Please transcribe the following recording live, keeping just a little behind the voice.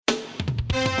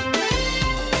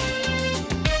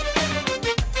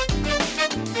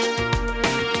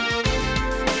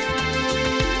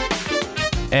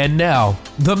And now,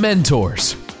 The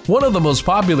Mentors, one of the most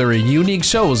popular and unique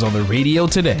shows on the radio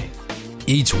today.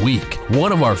 Each week,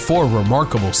 one of our 4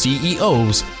 remarkable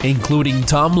CEOs, including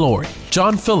Tom Loarie,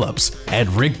 John Phillips, and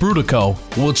Rick Brudico,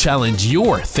 will challenge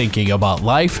your thinking about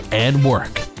life and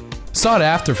work. Sought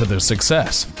after for their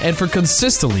success and for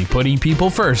consistently putting people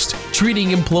first,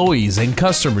 treating employees and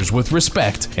customers with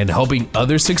respect, and helping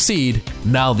others succeed,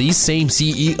 now these same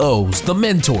CEOs, the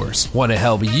mentors, want to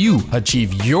help you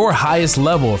achieve your highest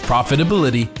level of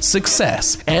profitability,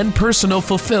 success, and personal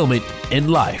fulfillment in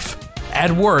life,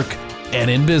 at work, and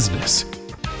in business.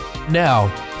 Now,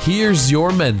 here's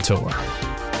your mentor.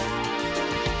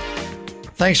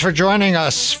 Thanks for joining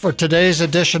us for today's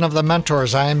edition of The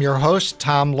Mentors. I am your host,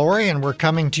 Tom Loarie, and we're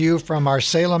coming to you from our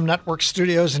Salem Network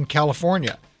studios in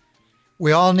California.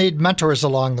 We all need mentors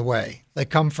along the way. They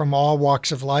come from all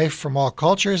walks of life, from all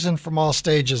cultures, and from all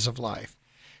stages of life.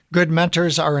 Good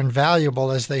mentors are invaluable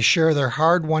as they share their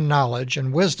hard-won knowledge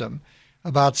and wisdom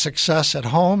about success at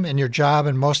home, in your job,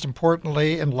 and most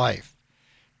importantly, in life.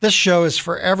 This show is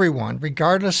for everyone,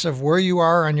 regardless of where you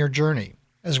are on your journey,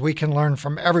 as we can learn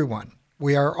from everyone.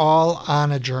 We are all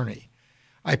on a journey.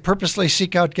 I purposely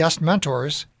seek out guest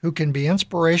mentors who can be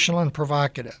inspirational and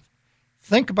provocative.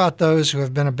 Think about those who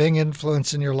have been a big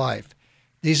influence in your life.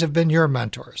 These have been your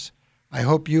mentors. I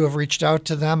hope you have reached out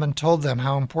to them and told them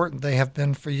how important they have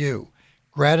been for you.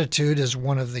 Gratitude is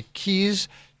one of the keys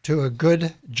to a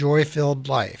good, joy-filled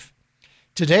life.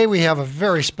 Today we have a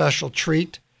very special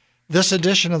treat. This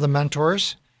edition of The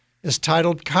Mentors is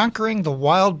titled Conquering the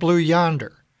Wild Blue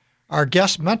Yonder. Our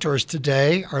guest mentors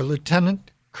today are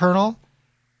Lieutenant Colonel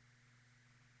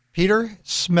Peter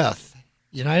Smith,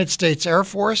 United States Air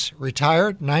Force,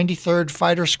 retired, 93rd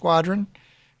Fighter Squadron,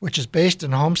 which is based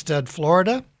in Homestead,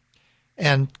 Florida,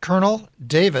 and Colonel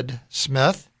David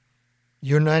Smith,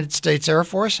 United States Air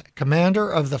Force, commander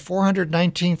of the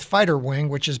 419th Fighter Wing,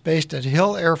 which is based at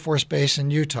Hill Air Force Base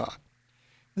in Utah.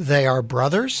 They are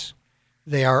brothers.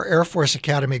 They are Air Force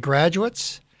Academy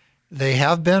graduates. They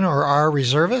have been or are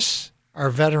reservists, are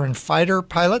veteran fighter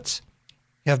pilots,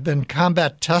 have been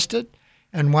combat tested,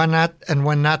 and when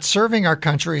not serving our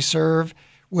country, serve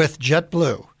with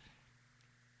JetBlue.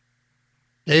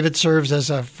 David serves as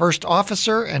a first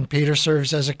officer, and Peter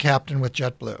serves as a captain with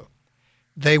JetBlue.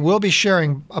 They will be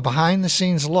sharing a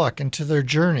behind-the-scenes look into their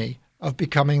journey of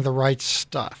becoming the right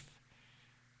stuff.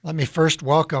 Let me first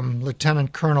welcome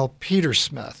Lieutenant Colonel Peter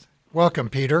Smith. Welcome,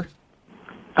 Peter.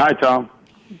 Hi, Tom.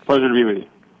 Pleasure to be with you.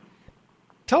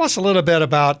 Tell us a little bit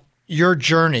about your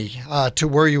journey to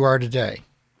where you are today.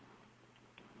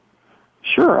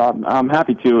 Sure, I'm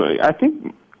happy to. I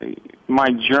think my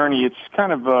journey, it's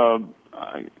kind of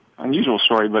an unusual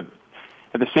story, but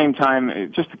at the same time,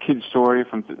 just a kid's story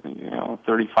from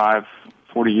 35,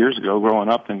 40 years ago, growing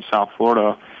up in South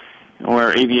Florida,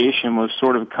 where aviation was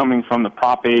sort of coming from the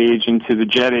prop age into the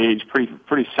jet age,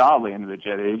 pretty solidly into the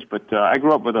jet age. But I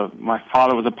grew up with my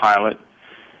father was a pilot.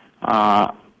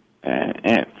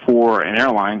 And for an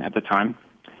airline at the time,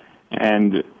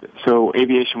 and so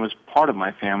aviation was part of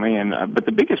my family. And but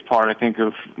the biggest part, I think,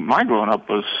 of my growing up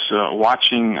was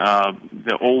watching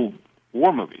the old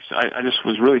war movies. I just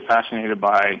was really fascinated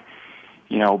by,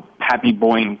 Pappy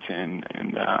Boyington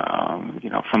and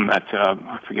from that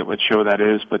I forget what show that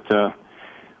is, but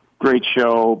great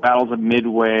show, Battles of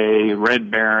Midway, Red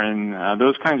Baron,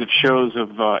 those kinds of shows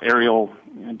of aerial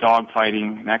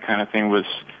dogfighting, that kind of thing was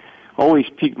always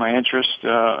piqued my interest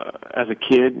as a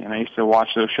kid, and I used to watch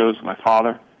those shows with my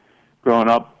father growing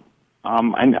up.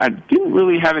 I didn't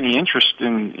really have any interest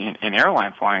in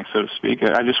airline flying, so to speak.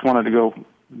 I just wanted to go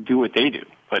do what they do,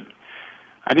 but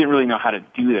I didn't really know how to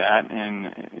do that,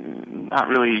 and not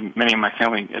really many of my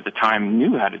family at the time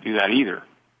knew how to do that either.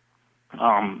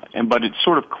 But it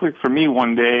sort of clicked for me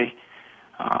one day.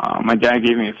 My dad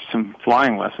gave me some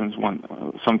flying lessons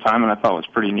sometime, and I thought it was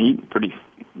pretty neat, pretty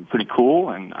cool,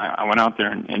 and I went out there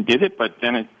and did it, but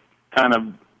then it kind of,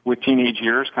 with teenage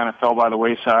years, kind of fell by the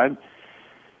wayside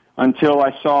until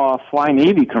I saw a Fly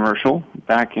Navy commercial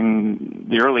back in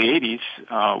the early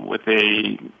 80s with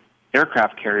a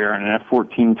aircraft carrier and an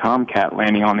F-14 Tomcat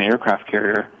landing on the aircraft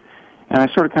carrier, and I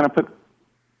sort of kind of put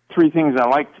 3 things I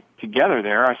liked together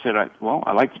there. I said,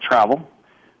 I like to travel,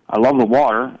 I love the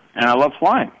water, and I love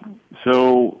flying,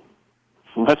 so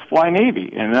let's fly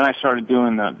Navy. And then I started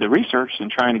doing the research and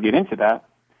trying to get into that.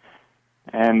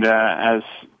 And as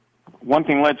one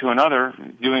thing led to another,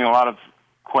 doing a lot of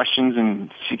questions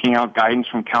and seeking out guidance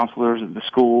from counselors at the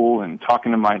school and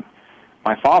talking to my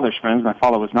father's friends. My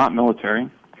father was not military.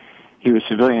 he was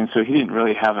civilian, so he didn't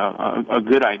really have a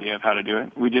good idea of how to do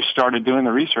it. We just started doing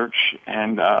the research,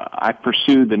 and I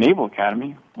pursued the Naval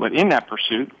Academy. But in that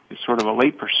pursuit, it's sort of a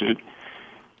late pursuit,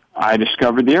 I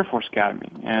discovered the Air Force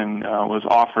Academy and was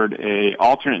offered a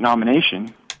alternate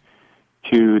nomination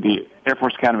to the Air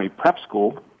Force Academy Prep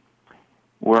School,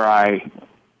 where I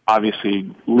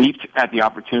obviously leaped at the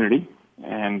opportunity.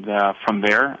 And from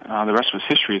there, the rest was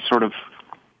history. It sort of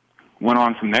went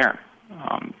on from there.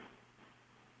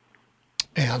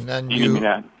 And then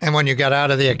and when you got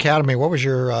out of the academy, what was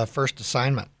your first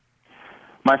assignment?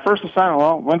 My first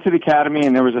assignment, went to the academy,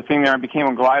 and there was a thing there. I became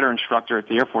a glider instructor at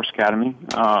the Air Force Academy,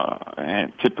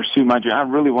 and to pursue my dream. I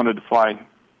really wanted to fly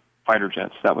fighter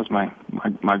jets. That was my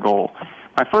goal.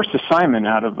 My first assignment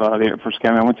out of the Air Force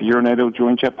Academy, I went to Euro-NATO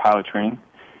Joint Jet Pilot Training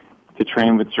to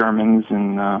train with Germans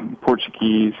and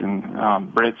Portuguese and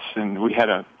Brits, and we had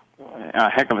a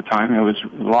heck of a time. It was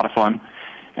a lot of fun.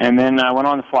 And then I went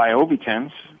on to fly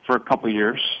OB-10s for a couple of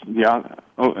years,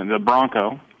 the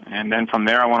Bronco, and then from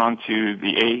there I went on to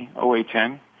the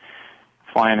OA-10,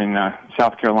 flying in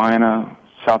South Carolina,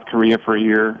 South Korea for a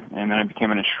year, and then I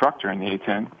became an instructor in the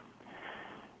A-10.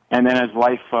 And then as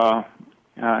life,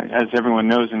 as everyone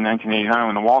knows, in 1989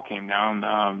 when the wall came down,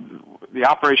 the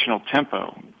operational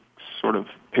tempo sort of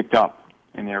picked up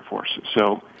in the Air Force.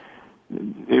 So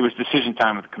it was decision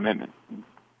time with commitment.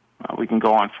 We can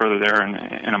go on further there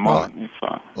in a moment.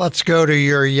 Let's go to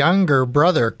your younger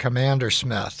brother, Commander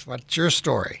Smith. What's your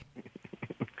story?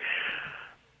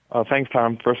 Thanks,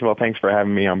 Tom. First of all, thanks for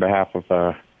having me on behalf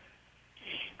of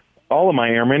all of my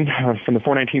airmen from the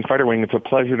 419 Fighter Wing. It's a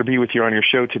pleasure to be with you on your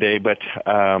show today. But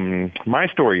my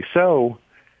story, so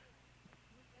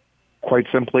quite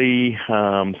simply,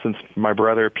 since my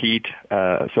brother Pete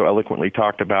so eloquently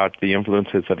talked about the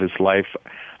influences of his life,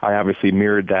 I obviously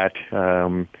mirrored that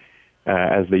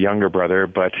as the younger brother,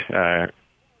 but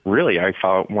really I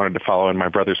wanted to follow in my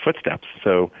brother's footsteps.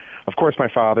 So, of course, my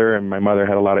father and my mother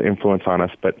had a lot of influence on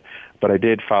us, but I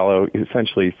did follow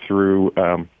essentially through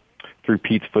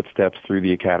Pete's footsteps through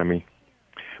the academy.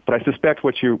 But I suspect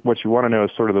what you want to know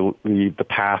is sort of the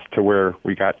path to where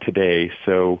we got today.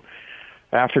 So,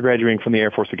 after graduating from the Air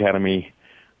Force Academy,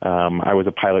 I was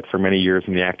a pilot for many years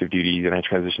in the active duty, and I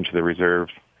transitioned to the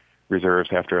reserves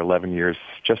after 11 years,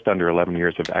 just under 11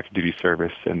 years of active duty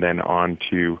service, and then on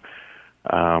to,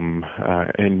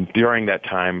 and during that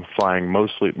time, flying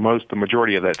the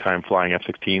majority of that time flying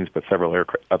F-16s, but several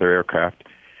other aircraft,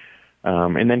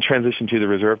 and then transitioned to the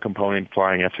reserve component,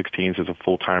 flying F-16s as a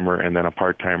full-timer and then a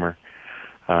part-timer,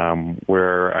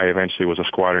 where I eventually was a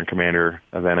squadron commander,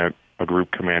 and then a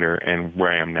group commander, and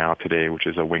where I am now today, which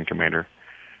is a wing commander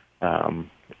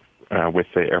with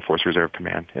the Air Force Reserve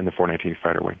Command in the 419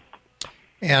 Fighter Wing.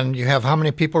 And you have how many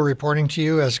people reporting to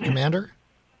you as commander?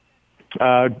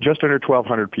 Just under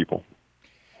 1,200 people.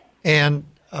 And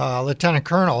Lieutenant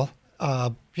Colonel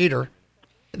Peter,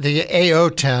 the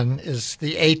AO-10 is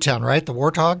the A-10, right? The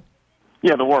Warthog?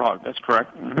 Yeah, the Warthog. That's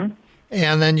correct. Mm-hmm.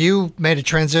 And then you made a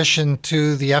transition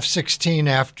to the F-16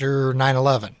 after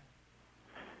 9/11.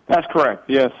 That's correct.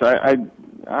 Yes,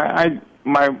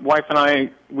 my wife and I,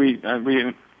 we had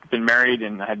been married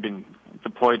and had been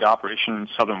deployed to Operation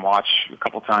Southern Watch a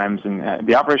couple times, and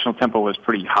the operational tempo was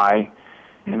pretty high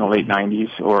in the late 90s,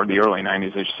 or the early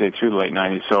 90s, I should say, through the late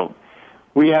 90s. So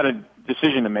we had a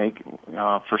decision to make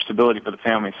for stability for the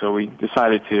family, so we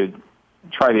decided to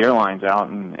try the airlines out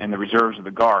and the reserves of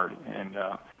the Guard,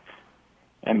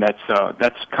 and that's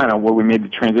kind of where we made the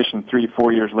transition.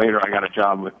 3-4 years later, I got a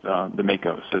job with the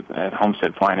Makos at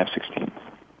Homestead flying F-16s.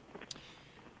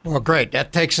 Well, great.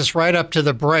 That takes us right up to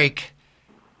the break.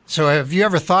 So have you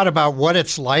ever thought about what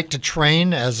it's like to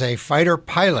train as a fighter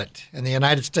pilot in the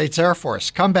United States Air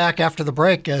Force? Come back after the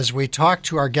break as we talk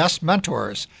to our guest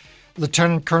mentors,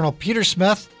 Lieutenant Colonel Peter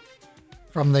Smith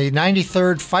from the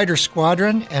 93rd Fighter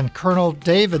Squadron and Colonel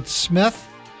David Smith,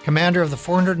 commander of the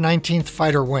 419th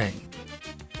Fighter Wing.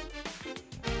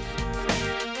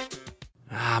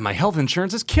 My health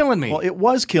insurance is killing me. Well, it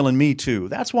was killing me, too.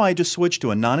 That's why I just switched to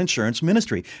a non-insurance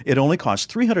ministry. It only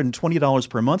costs $320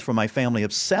 per month for my family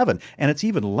of 7, and it's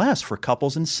even less for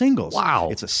couples and singles. Wow.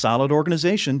 It's a solid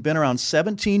organization, been around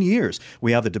 17 years.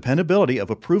 We have the dependability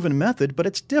of a proven method, but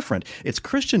it's different. It's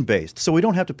Christian-based, so we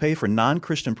don't have to pay for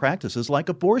non-Christian practices like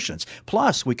abortions.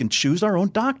 Plus, we can choose our own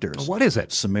doctors. What is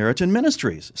it? Samaritan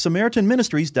Ministries.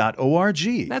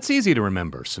 SamaritanMinistries.org. That's easy to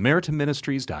remember.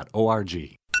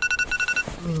 SamaritanMinistries.org.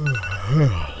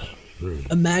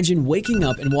 Imagine waking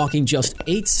up and walking just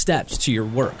 8 steps to your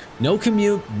work. No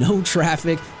commute, no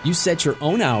traffic. You set your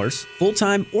own hours,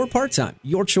 full-time or part-time,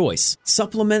 your choice.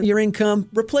 Supplement your income,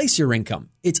 replace your income.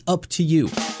 It's up to you.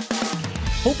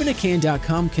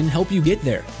 HopeInACan.com can help you get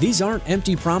there. These aren't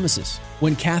empty promises.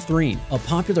 When Catherine, a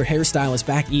popular hairstylist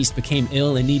back east, became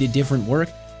ill and needed different work,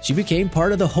 she became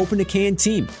part of the Hope in a Can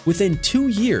team. Within 2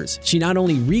 years, she not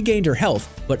only regained her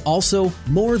health, but also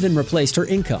more than replaced her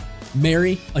income.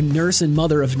 Mary, a nurse and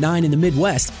mother of 9 in the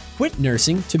Midwest, quit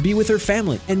nursing to be with her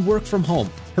family and work from home.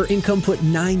 Her income put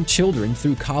 9 children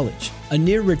through college. A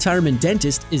near-retirement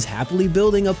dentist is happily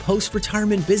building a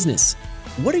post-retirement business.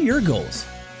 What are your goals?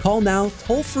 Call now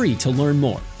toll-free to learn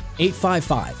more.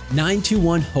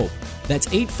 855-921-HOPE. That's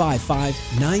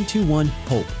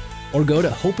 855-921-HOPE. Or go to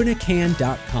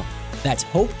hopeinacan.com. That's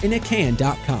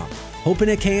hopeinacan.com.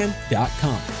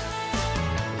 hopeinacan.com.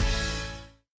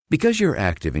 Because you're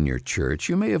active in your church,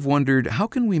 you may have wondered, how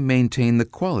can we maintain the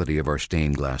quality of our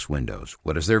stained glass windows?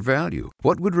 What is their value?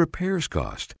 What would repairs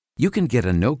cost? You can get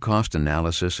a no-cost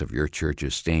analysis of your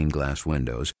church's stained glass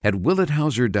windows at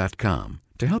willethauser.com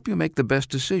to help you make the best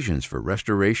decisions for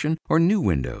restoration or new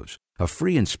windows. A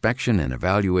free inspection and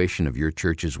evaluation of your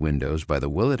church's windows by the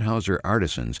Willett-Hauser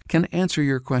artisans can answer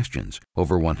your questions.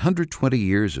 Over 120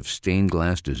 years of stained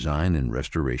glass design and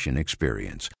restoration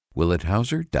experience.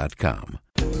 willethauser.com.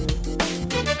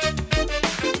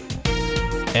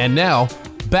 And now,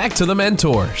 back to the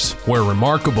Mentors, where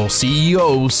remarkable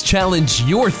CEOs challenge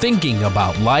your thinking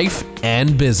about life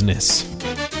and business.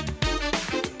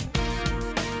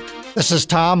 This is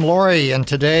Tom Loarie, and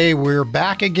today we're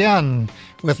back again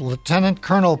with Lieutenant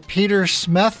Colonel Peter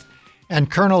Smith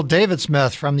and Colonel David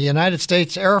Smith from the United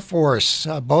States Air Force.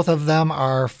 Both of them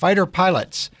are fighter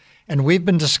pilots, and we've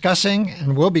been discussing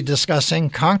and will be discussing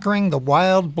conquering the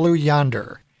wild blue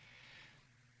yonder.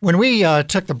 When we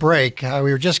took the break,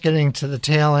 we were just getting to the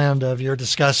tail end of your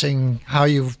discussing how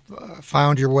you've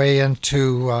found your way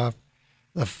into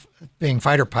being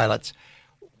fighter pilots.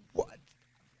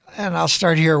 And I'll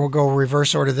start here. We'll go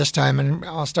reverse order this time, and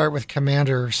I'll start with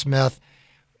Commander Smith.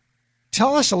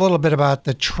 Tell us a little bit about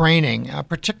the training,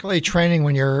 particularly training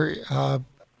when you're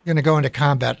going to go into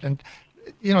combat. And,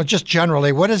 just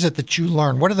generally, what is it that you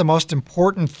learn? What are the most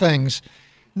important things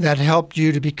that helped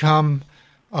you to become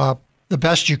the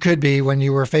best you could be when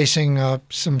you were facing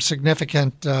some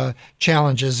significant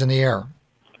challenges in the air?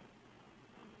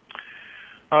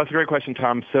 It's a great question,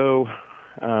 Tom. So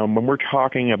when we're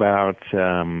talking about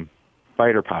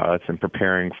fighter pilots and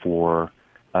preparing for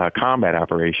combat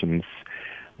operations,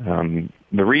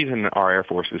 the reason our Air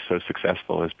Force is so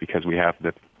successful is because we have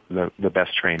the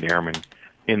best trained airmen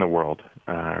in the world,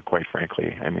 quite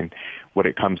frankly. I mean, what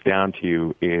it comes down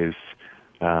to is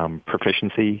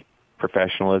proficiency,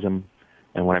 professionalism.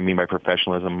 And what I mean by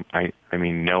professionalism, I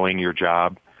mean knowing your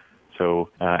job. So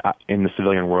in the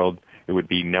civilian world, it would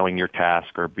be knowing your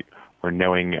task or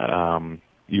knowing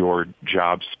your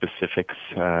job specifics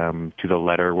to the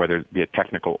letter, whether it be a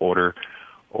technical order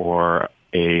or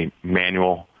a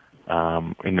manual.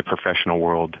 In the professional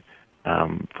world,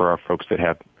 for our folks that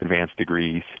have advanced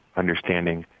degrees,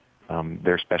 understanding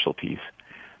their specialties.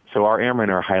 So our airmen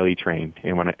are highly trained,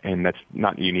 and that's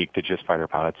not unique to just fighter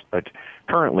pilots. But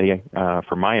currently,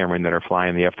 for my airmen that are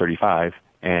flying the F-35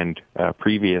 and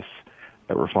previous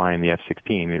that were flying the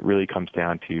F-16, it really comes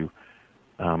down to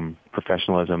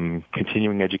professionalism,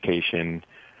 continuing education,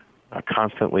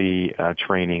 constantly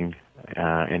training,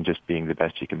 and just being the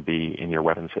best you can be in your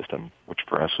weapon system, which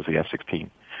for us was the F-16.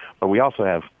 But we also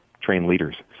have trained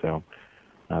leaders, so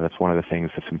that's one of the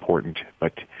things that's important.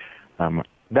 But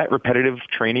that repetitive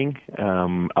training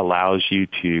allows you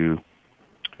to,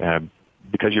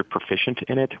 because you're proficient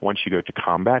in it, once you go to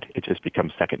combat, it just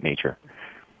becomes second nature.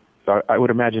 So I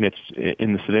would imagine it's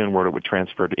in the civilian world, it would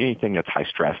transfer to anything that's high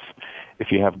stress.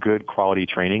 If you have good quality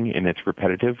training and it's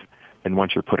repetitive, and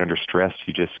once you're put under stress,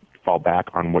 you just fall back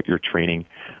on what your training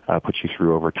puts you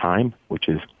through over time, which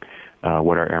is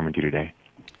what our airmen do today.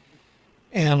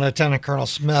 And Lieutenant Colonel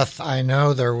Smith, I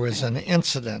know there was an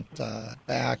incident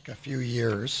back a few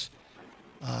years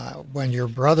when your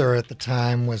brother at the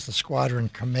time was the squadron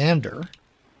commander,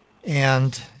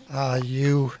 and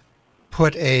you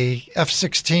put a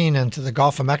F-16 into the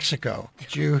Gulf of Mexico.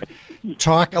 Could you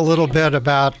talk a little bit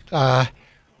about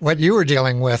what you were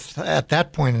dealing with at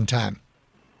that point in time?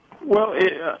 Well,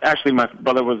 actually, my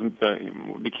brother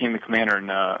became the commander,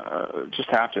 and just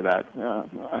after that,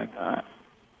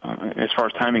 as far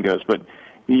as timing goes. But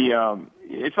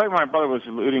it's like my brother was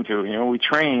alluding to. We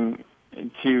train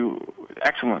to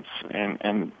excellence,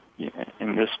 and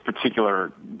in this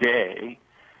particular day,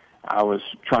 I was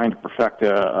trying to perfect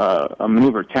a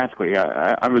maneuver tactically.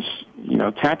 I was,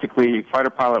 tactically,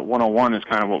 fighter pilot 101 is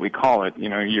kind of what we call it.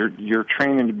 You're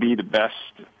training to be the best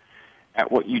at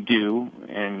what you do,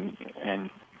 and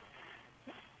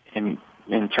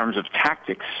in terms of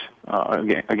tactics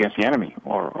against the enemy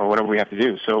or whatever we have to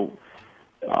do. So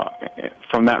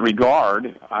from that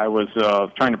regard, I was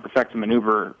trying to perfect the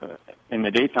maneuver in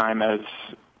the daytime as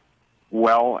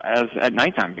well as at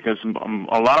nighttime, because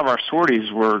a lot of our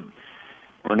sorties were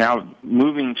now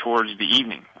moving towards the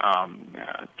evening,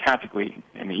 tactically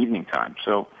in the evening time.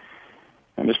 So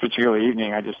in this particular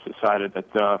evening, I just decided that,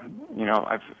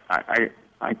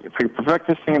 if I perfect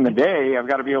this thing in the day, I've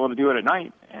got to be able to do it at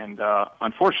night. And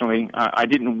unfortunately, I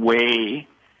didn't weigh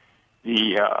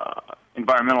the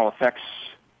environmental effects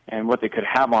and what they could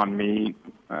have on me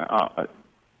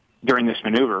during this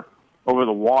maneuver over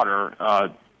the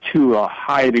water to a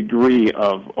high degree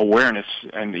of awareness,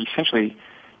 and essentially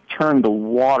turned the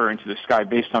water into the sky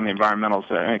based on the environmentals.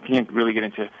 I can't really get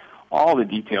into all the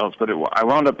details, but I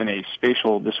wound up in a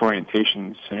spatial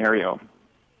disorientation scenario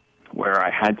where I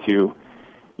had to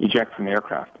eject from the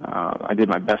aircraft. I did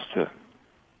my best to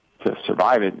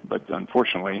survive it, but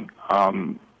unfortunately,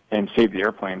 and save the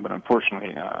airplane. But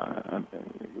unfortunately,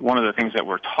 one of the things that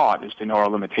we're taught is to know our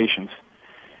limitations.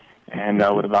 And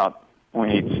with about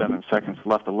 0.87 seconds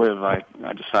left to live, I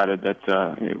decided that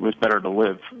it was better to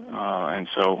live, and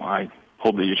so I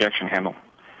pulled the ejection handle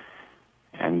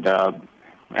and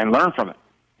learned from it.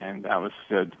 And that was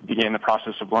began the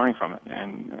process of learning from it.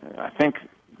 And I think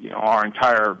our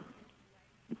entire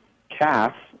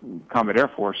CAF, Combat Air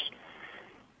Force,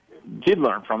 did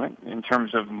learn from it in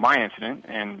terms of my incident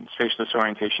and spatial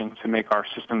disorientation to make our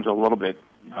systems a little bit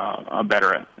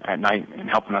better at night, and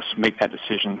helping us make that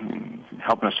decision and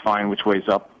helping us find which way's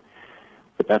up.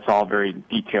 But that's all very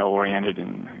detail-oriented,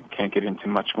 and can't get into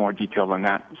much more detail than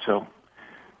that. So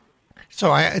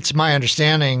it's my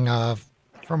understanding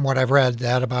from what I've read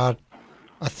that about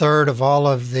a third of all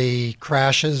of the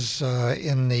crashes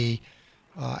in the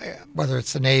whether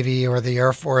it's the Navy or the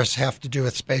Air Force have to do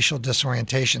with spatial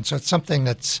disorientation. So it's something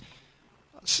that's,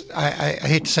 I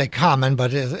hate to say common,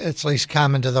 but it's at least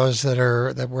common to those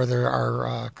where there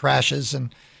are crashes.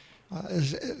 And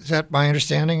is that my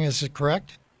understanding? Is it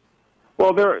correct?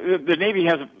 Well, the Navy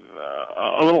has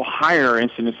a little higher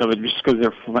incidence of it just because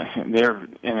they're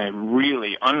in a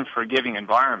really unforgiving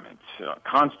environment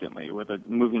constantly with a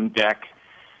moving deck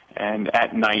and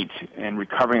at night, and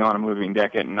recovering on a moving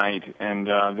deck at night. And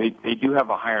they do have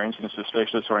a higher incidence of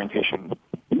spatial disorientation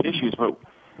issues, but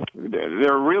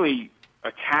they're really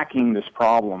attacking this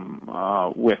problem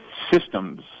with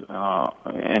systems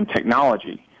and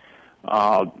technology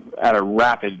at a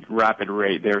rapid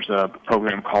rate. There's a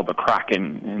program called the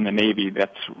Kraken in the Navy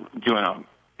that's doing an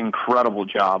incredible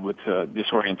job with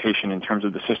disorientation in terms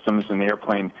of the systems in the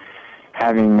airplane,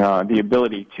 having the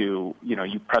ability to,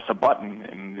 you press a button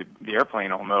and the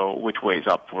airplane will know which way's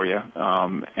up for you.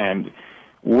 And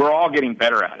we're all getting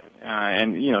better at it.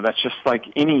 And that's just like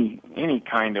any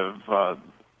kind of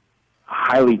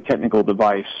highly technical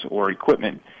device or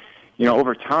equipment.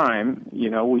 Over time,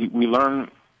 we learn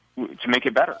to make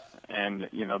it better. And,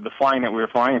 the flying that we were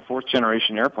flying, fourth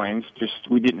generation airplanes,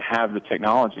 we didn't have the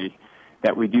technology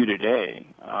that we do today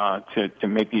to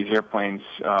make these airplanes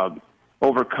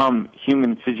overcome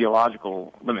human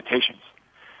physiological limitations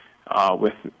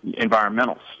with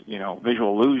environmentals,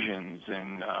 visual illusions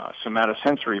and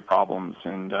somatosensory problems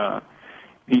and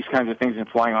these kinds of things, in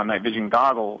flying on night vision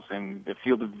goggles and the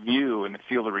field of view and the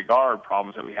field of regard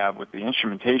problems that we have with the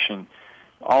instrumentation.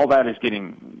 All that is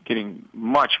getting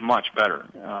much, much better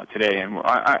today. And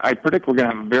I predict we're going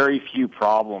to have very few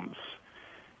problems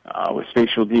with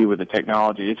spatial D with the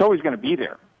technology. It's always going to be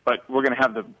there, but we're going to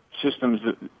have the systems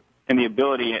and the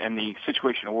ability and the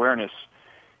situation awareness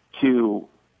to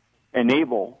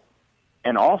enable,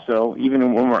 and also,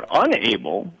 even when we're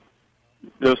unable,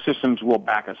 those systems will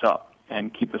back us up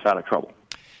and keep us out of trouble.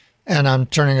 And I'm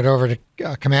turning it over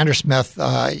to Commander Smith.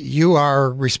 You are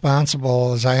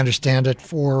responsible, as I understand it,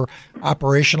 for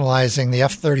operationalizing the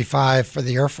F-35 for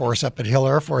the Air Force up at Hill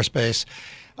Air Force Base.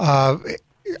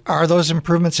 Are those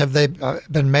improvements, have they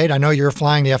been made? I know you're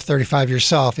flying the F-35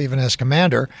 yourself, even as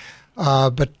commander,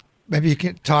 but maybe you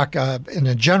can talk in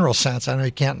a general sense, I know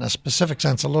you can't in a specific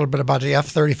sense, a little bit about the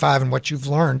F-35 and what you've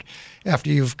learned after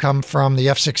you've come from the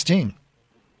F-16.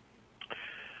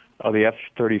 The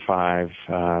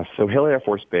F-35, so Hill Air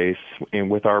Force Base,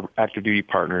 and with our active duty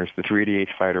partners, the 388th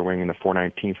Fighter Wing and the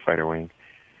 419th Fighter Wing,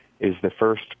 is the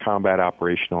first combat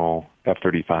operational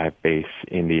F-35 base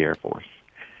in the Air Force.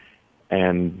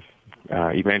 And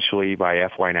eventually by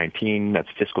FY19, that's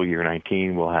fiscal year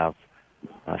 19, we'll have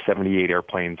 78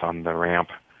 airplanes on the ramp,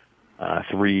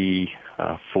 3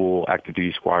 full active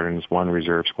duty squadrons, 1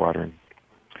 reserve squadron.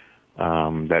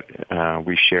 That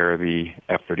we share the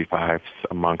F-35s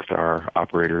amongst our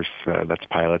operators, that's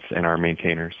pilots, and our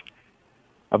maintainers.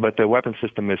 But the weapon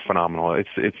system is phenomenal. It's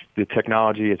the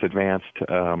technology. It's advanced.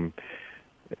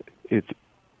 It's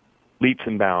leaps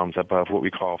and bounds above what we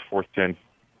call fourth gen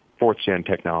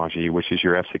technology, which is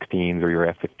your F-16s or your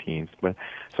F-15s.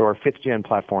 So our fifth gen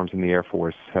platforms in the Air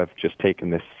Force have just taken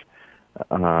this,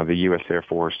 the U.S. Air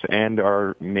Force and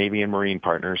our Navy and Marine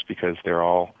partners, because they're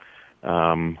all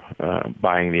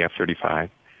buying the F-35.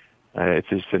 It's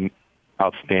just an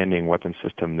outstanding weapon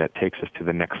system that takes us to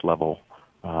the next level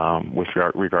with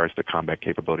regards to combat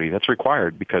capability. That's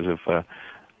required because of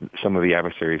some of the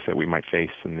adversaries that we might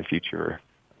face in the future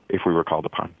if we were called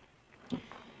upon.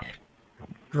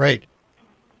 Great.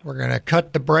 We're going to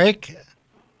cut the break.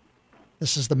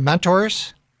 This is the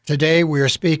Mentors. Today we are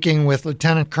speaking with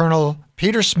Lieutenant Colonel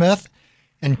Peter Smith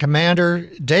and Commander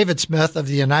David Smith of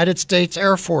the United States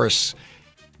Air Force,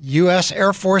 U.S.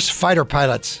 Air Force fighter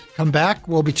pilots. Come back.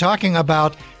 We'll be talking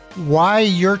about why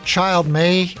your child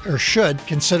may or should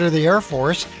consider the Air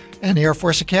Force and the Air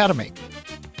Force Academy.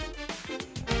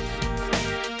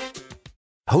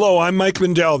 Hello, I'm Mike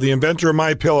Lindell, the inventor of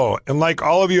MyPillow, and like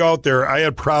all of you out there, I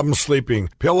had problems sleeping.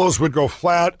 Pillows would go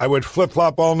flat, I would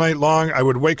flip-flop all night long, I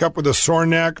would wake up with a sore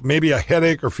neck, maybe a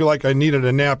headache, or feel like I needed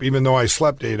a nap even though I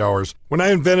slept 8 hours. When I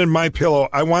invented MyPillow,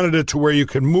 I wanted it to where you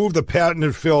can move the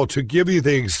patented fill to give you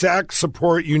the exact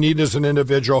support you need as an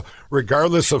individual,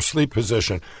 regardless of sleep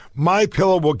position.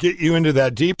 MyPillow will get you into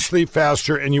that deep sleep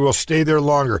faster, and you will stay there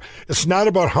longer. It's not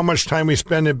about how much time we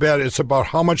spend in bed, it's about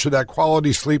how much of that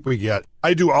quality sleep we get.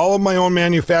 I do all of my own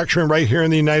manufacturing right here in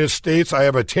the United States. I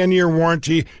have a 10-year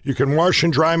warranty. You can wash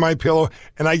and dry my pillow,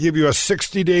 and I give you a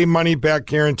 60-day money-back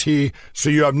guarantee,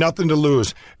 so you have nothing to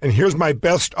lose. And here's my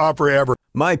best offer ever.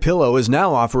 MyPillow is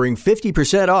now offering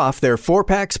 50% off their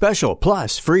 4-pack special,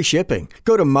 plus free shipping.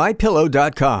 Go to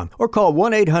MyPillow.com or call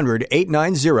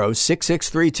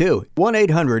 1-800-890-6632,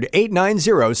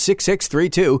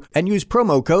 1-800-890-6632, and use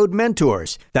promo code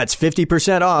MENTORS. That's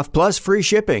 50% off plus free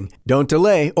shipping. Don't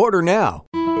delay. Order now.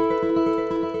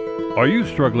 Are you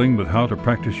struggling with how to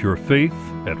practice your faith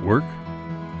at work?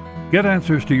 Get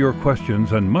answers to your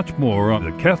questions and much more on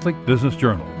the Catholic Business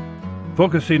Journal,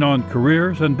 focusing on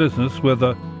careers and business with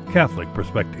a Catholic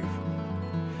perspective.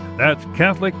 That's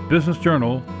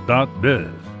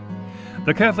CatholicBusinessJournal.biz.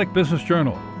 The Catholic Business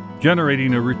Journal,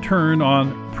 generating a return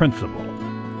on principle.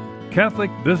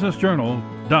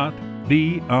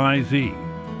 CatholicBusinessJournal.biz.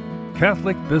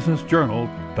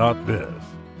 CatholicBusinessJournal.biz.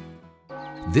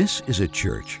 This is a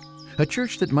church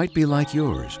that might be like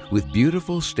yours, with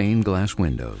beautiful stained glass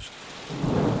windows.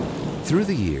 Through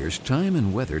the years, time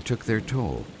and weather took their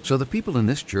toll, so the people in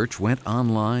this church went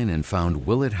online and found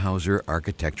Willett Hauser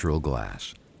Architectural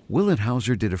Glass. Willett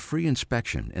Hauser did a free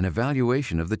inspection and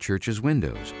evaluation of the church's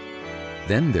windows.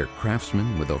 Then their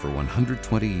craftsmen, with over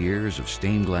 120 years of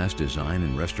stained glass design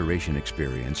and restoration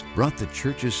experience, brought the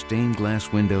church's stained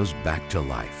glass windows back to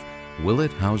life.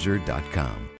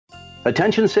 WillettHauser.com.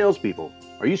 Attention salespeople.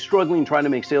 Are you struggling trying to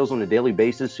make sales on a daily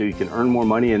basis so you can earn more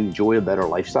money and enjoy a better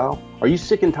lifestyle? Are you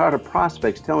sick and tired of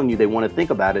prospects telling you they want to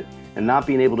think about it and not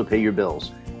being able to pay your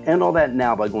bills? End all that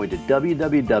now by going to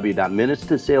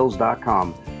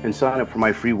www.minutestosales.com and sign up for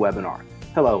my free webinar.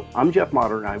 Hello, I'm Jeff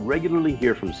Motter, and I regularly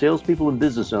hear from salespeople and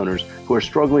business owners who are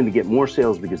struggling to get more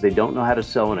sales because they don't know how to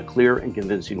sell in a clear and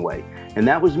convincing way. And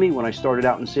that was me when I started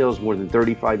out in sales more than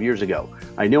 35 years ago.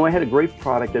 I knew I had a great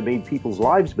product that made people's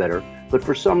lives better, but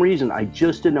for some reason, I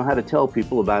just didn't know how to tell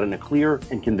people about it in a clear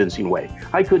and convincing way.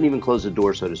 I couldn't even close the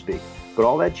door, so to speak. But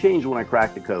all that changed when I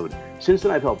cracked the code. Since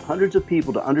then, I've helped hundreds of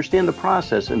people to understand the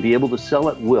process and be able to sell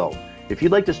at will. If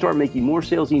you'd like to start making more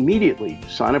sales immediately,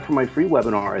 sign up for my free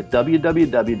webinar at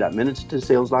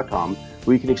www.minutestosales.com,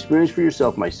 where you can experience for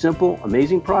yourself my simple,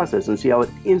 amazing process and see how it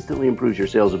instantly improves your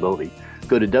sales ability.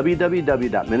 Go to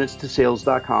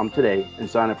www.minutestosales.com today and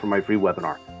sign up for my free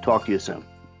webinar. Talk to you soon.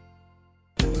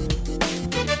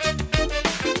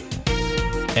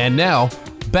 And now,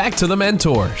 back to the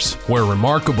Mentors, where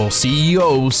remarkable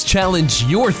CEOs challenge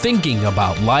your thinking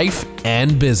about life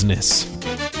and business.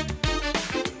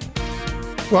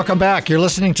 Welcome back. You're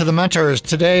listening to The Mentors.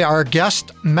 Today, our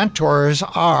guest mentors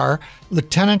are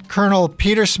Lieutenant Colonel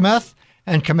Peter Smith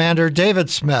and Commander David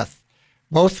Smith,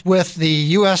 both with the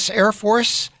U.S. Air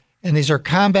Force, and these are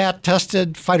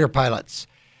combat-tested fighter pilots.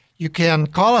 You can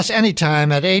call us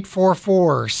anytime at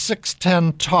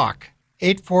 844-610-TALK,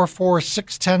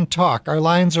 844-610-TALK. Our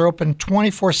lines are open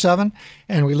 24/7,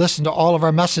 and we listen to all of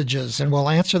our messages, and we'll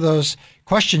answer those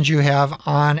questions you have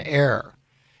on air.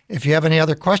 If you have any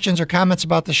other questions or comments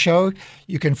about the show,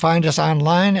 you can find us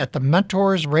online at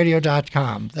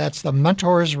thementorsradio.com. That's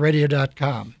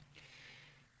thementorsradio.com.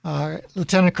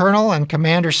 Lieutenant Colonel and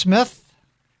Commander Smith,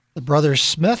 the brothers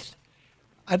Smith,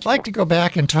 I'd like to go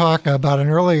back and talk about an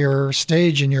earlier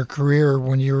stage in your career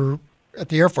when you were at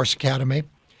the Air Force Academy.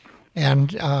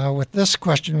 And with this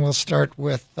question, we'll start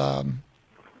with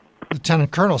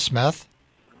Lieutenant Colonel Smith,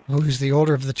 who's the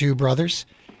older of the two brothers.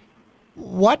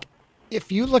 What,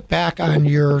 if you look back on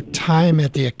your time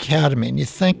at the Academy and you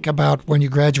think about when you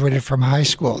graduated from high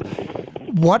school,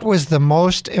 what was the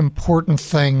most important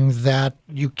thing that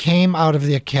you came out of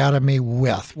the Academy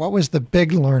with? What was the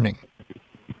big learning?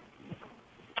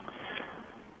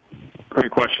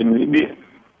 Great question.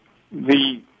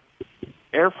 The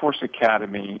Air Force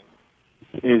Academy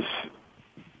is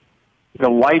the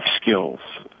life skills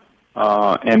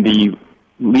and the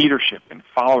leadership and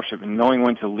followership and knowing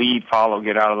when to lead, follow,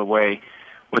 get out of the way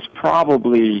was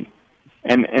probably,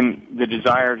 and the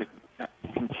desire to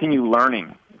continue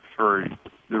learning for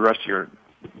the rest of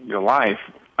your life,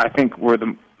 I think were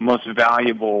the most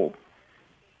valuable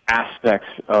aspects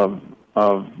of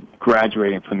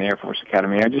graduating from the Air Force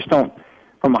Academy. I just don't,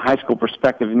 from a high school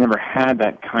perspective, never had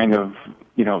that kind of,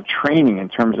 training in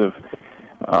terms of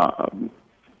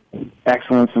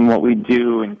excellence in what we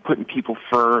do and putting people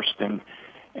first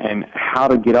and how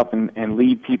to get up and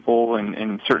lead people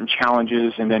in certain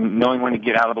challenges, and then knowing when to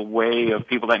get out of the way of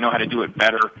people that know how to do it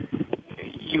better.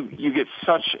 You get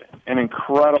such an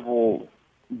incredible,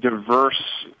 diverse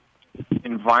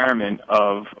environment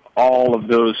of all of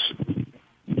those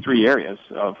three areas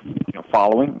of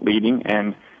following, leading,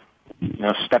 and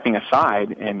stepping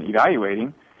aside and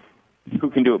evaluating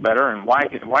who can do it better and why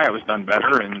it was done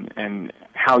better and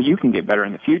how you can get better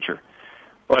in the future.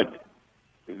 But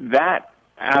that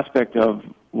aspect of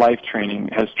life training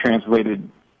has translated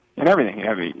in everything.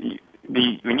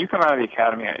 When you come out of the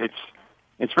academy,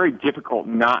 it's very difficult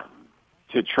not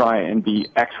to try and be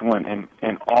excellent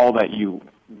in all that you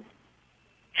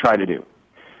try to do.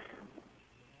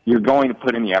 You're going to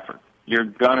put in the effort. You're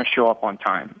going to show up on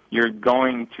time. You're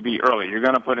going to be early. You're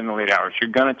going to put in the late hours.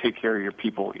 You're going to take care of your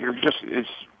people.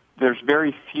 There's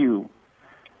very few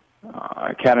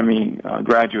Academy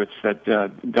graduates that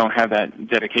don't have that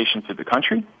dedication to the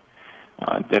country,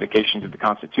 dedication to the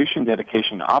Constitution,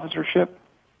 dedication to officership.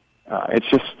 It's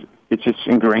just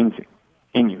ingrained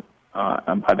in you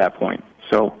by that point.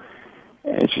 So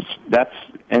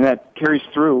that carries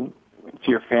through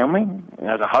to your family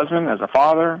as a husband, as a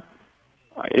father.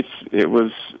 It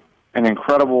was an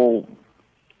incredible.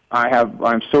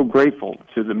 I'm so grateful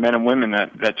to the men and women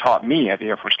that taught me at the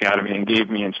Air Force Academy and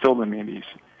instilled in me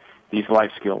these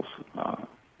life skills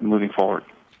moving forward.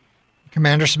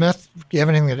 Commander Smith, do you have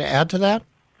anything to add to that?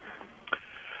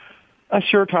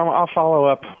 Sure, Tom. I'll follow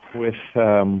up with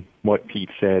what Pete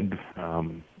said,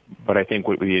 but I think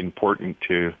what would be important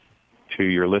to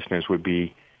your listeners would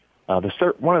be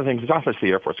one of the things is obviously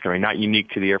the Air Force Academy, not unique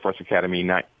to the Air Force Academy,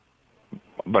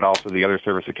 but also the other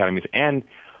service academies and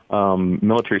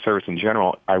military service in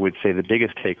general. I would say the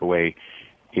biggest takeaway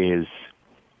is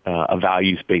a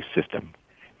values-based system.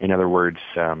 In other words,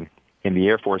 in the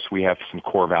Air Force, we have some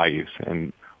core values,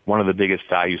 and one of the biggest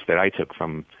values that I took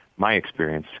from my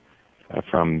experience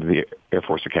from the Air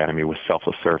Force Academy was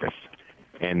selfless service.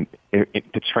 And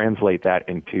to translate that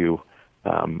into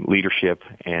leadership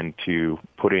and to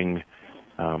putting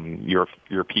your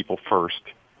people first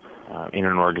in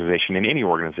an organization, in any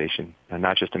organization, and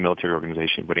not just a military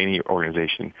organization, but any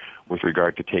organization with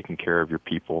regard to taking care of your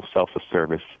people, selfless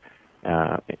service.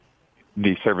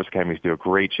 The service academies do a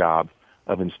great job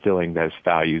of instilling those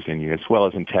values in you, as well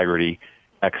as integrity,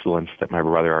 excellence that my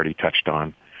brother already touched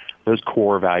on. Those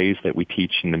core values that we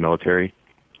teach in the military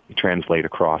translate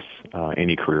across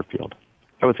any career field.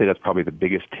 I would say that's probably the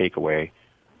biggest takeaway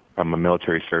from a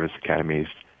military service academies,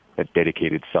 that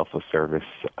dedicated selfless service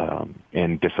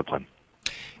and discipline.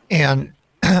 And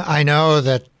I know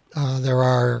that there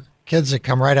are kids that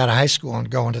come right out of high school and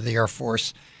go into the Air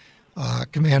Force.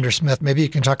 Commander Smith, maybe you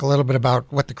can talk a little bit about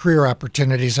what the career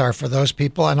opportunities are for those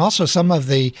people, and also some of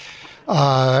the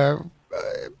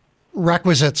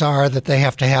requisites are that they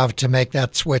have to make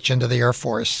that switch into the Air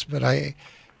Force. But I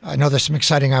know there's some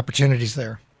exciting opportunities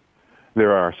there.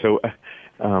 There are. So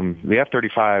the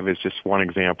F-35 is just one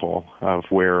example of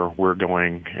where we're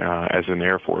going as an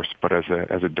Air Force, but as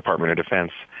a Department of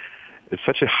Defense. It's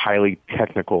such a highly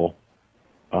technical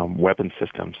weapon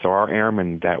system. So our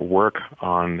airmen that work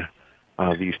on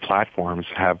these platforms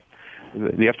have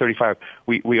the F-35.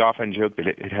 We often joke that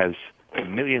it has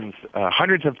millions,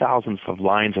 hundreds of thousands of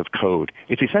lines of code.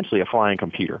 It's essentially a flying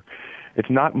computer. It's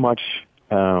not much.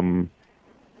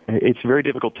 It's very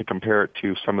difficult to compare it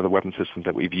to some of the weapon systems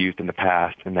that we've used in the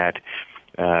past, in that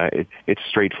it's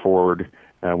straightforward.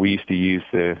 We used to use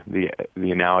the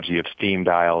analogy of steam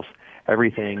dials.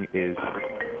 everything is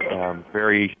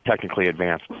very technically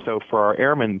advanced. So for our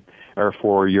airmen, or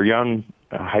for your young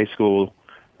high school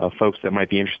folks that might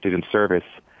be interested in service,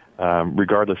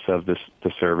 regardless of the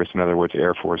service, in other words,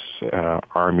 Air Force,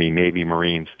 Army, Navy,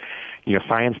 Marines,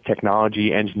 science,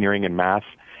 technology, engineering, and math,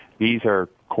 these are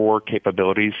core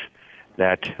capabilities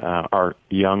that our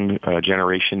young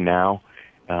generation now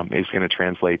is going to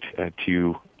translate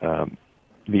to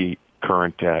the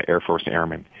current Air Force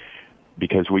airmen,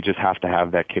 because we just have to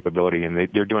have that capability. And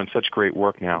they're doing such great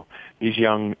work now. These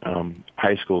young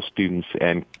high school students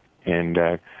and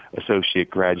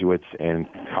associate graduates and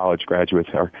college graduates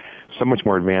are so much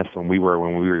more advanced than we were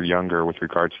when we were younger with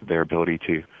regards to their ability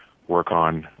to work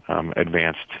on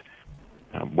advanced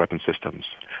weapon systems,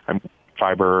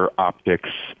 fiber optics,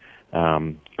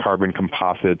 carbon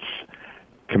composites,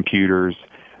 computers.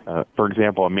 For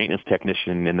example, a maintenance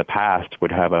technician in the past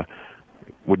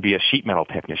would be a sheet metal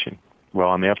technician. Well,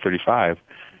 on the F-35,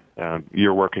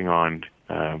 you're working on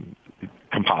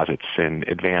composites and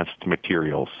advanced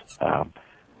materials,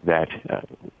 that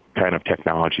kind of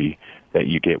technology that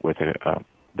you get with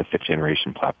the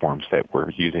fifth-generation platforms that we're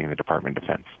using in the Department of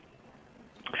Defense.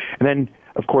 And then,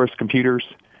 of course, computers,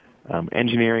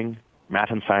 engineering,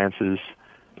 math and sciences.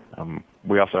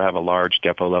 We also have a large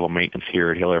depot-level maintenance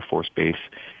here at Hill Air Force Base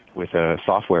with a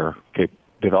software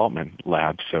development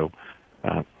lab. So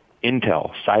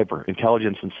Intel, cyber,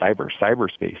 intelligence and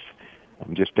cyberspace.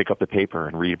 Just pick up the paper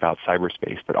and read about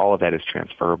cyberspace. But all of that is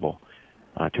transferable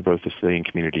to both the civilian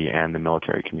community and the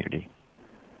military community.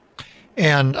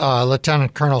 And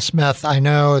Lieutenant Colonel Smith, I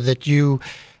know that you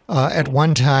at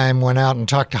one time went out and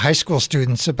talked to high school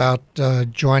students about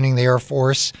joining the Air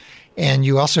Force, and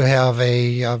you also have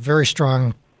a very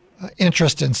strong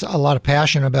interest and a lot of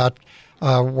passion about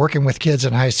working with kids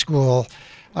in high school.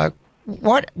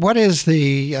 What is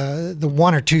the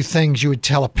one or two things you would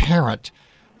tell a parent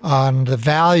on the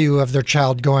value of their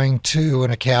child going to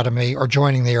an academy or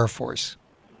joining the Air Force?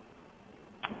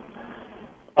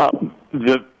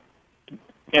 The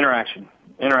interaction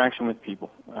with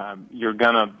people. You're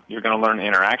gonna learn the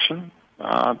interaction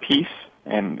piece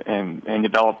and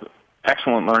develop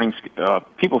excellent learning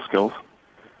people skills,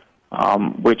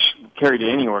 which carry to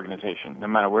any organization, no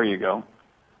matter where you go.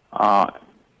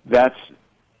 That's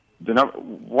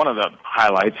one of the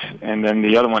highlights, and then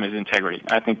the other one is integrity.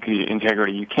 I think the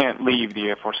integrity, you can't leave the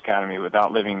Air Force Academy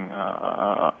without living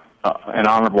an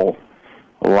honorable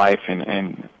life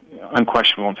and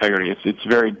unquestionable integrity. It's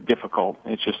very difficult.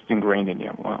 It's just ingrained in you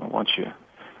once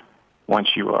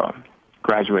you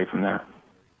graduate from there.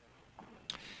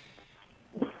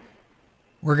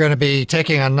 We're going to be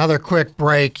taking another quick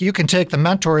break. You can take the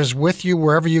Mentors with you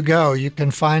wherever you go. You can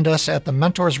find us at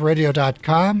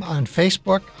thementorsradio.com, on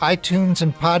Facebook, iTunes,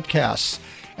 and podcasts.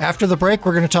 After the break,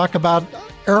 we're going to talk about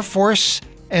Air Force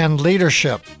and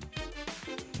leadership.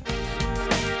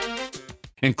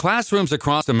 In classrooms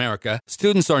across America,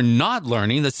 students are not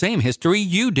learning the same history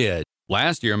you did.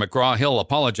 Last year, McGraw-Hill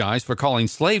apologized for calling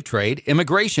slave trade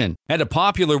immigration, and a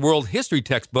popular world history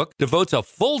textbook devotes a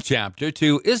full chapter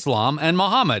to Islam and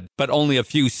Muhammad, but only a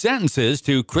few sentences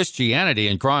to Christianity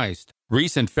and Christ.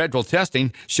 Recent federal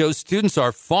testing shows students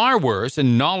are far worse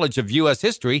in knowledge of U.S.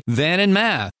 history than in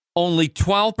math. Only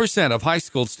 12% of high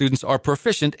school students are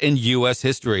proficient in U.S.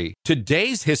 history.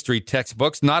 Today's history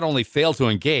textbooks not only fail to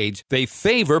engage, they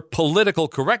favor political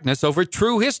correctness over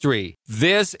true history.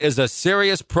 This is a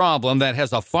serious problem that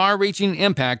has a far-reaching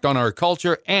impact on our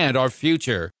culture and our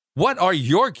future. What are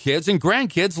your kids and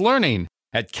grandkids learning?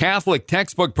 At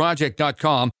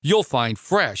CatholicTextbookProject.com, you'll find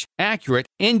fresh, accurate,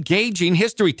 engaging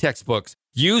history textbooks.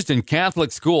 Used in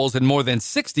Catholic schools in more than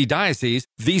 60 dioceses,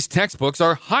 these textbooks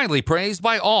are highly praised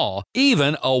by all,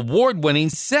 even award-winning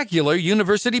secular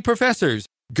university professors.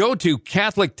 Go to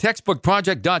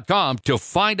CatholicTextbookProject.com to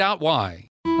find out why.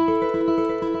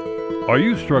 Are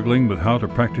you struggling with how to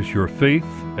practice your faith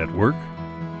at work?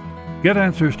 Get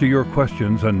answers to your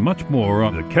questions and much more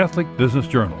on the Catholic Business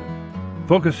Journal,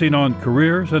 focusing on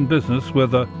careers and business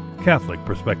with a Catholic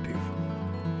perspective.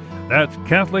 That's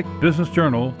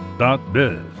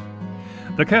CatholicBusinessJournal.biz.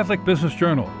 The Catholic Business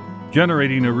Journal,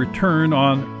 generating a return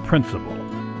on principle.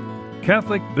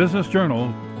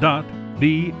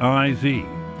 CatholicBusinessJournal.biz.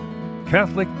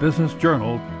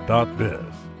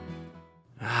 CatholicBusinessJournal.biz.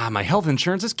 My health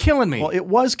insurance is killing me. Well, it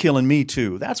was killing me,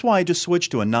 too. That's why I just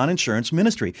switched to a non-insurance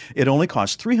ministry. It only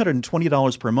costs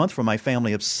 $320 per month for my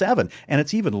family of 7, and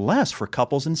it's even less for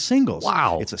couples and singles.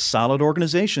 Wow. It's a solid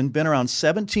organization, been around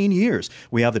 17 years.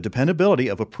 We have the dependability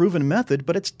of a proven method,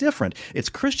 but it's different. It's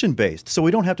Christian-based, so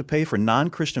we don't have to pay for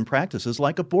non-Christian practices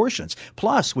like abortions.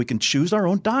 Plus, we can choose our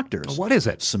own doctors. What is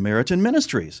it? Samaritan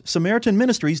Ministries.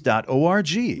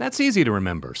 SamaritanMinistries.org. That's easy to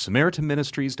remember.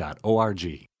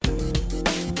 SamaritanMinistries.org.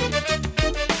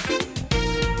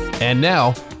 And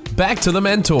now, back to the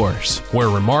Mentors, where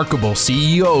remarkable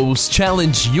CEOs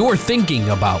challenge your thinking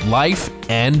about life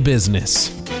and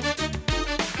business.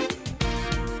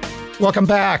 Welcome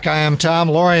back. I am Tom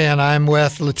Loarie, and I'm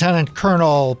with Lieutenant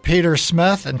Colonel Peter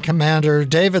Smith and Commander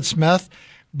David Smith,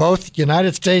 both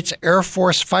United States Air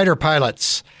Force fighter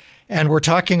pilots. And we're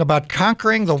talking about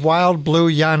conquering the wild blue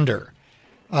yonder.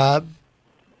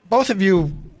 Both of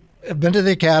you have been to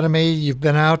the academy. You've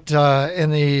been out in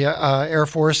the Air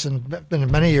Force and been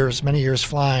many years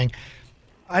flying.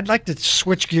 I'd like to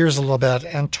switch gears a little bit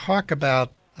and talk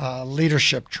about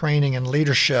leadership, training and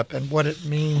leadership, and what it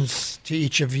means to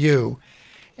each of you.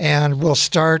 And we'll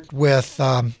start with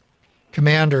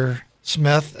Commander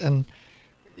Smith. And,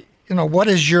 what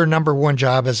is your number one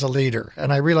job as a leader?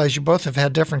 And I realize you both have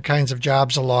had different kinds of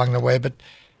jobs along the way, but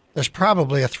there's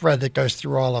probably a thread that goes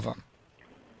through all of them.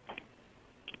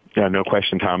 Yeah, no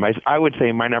question, Tom. I would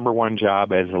say my number one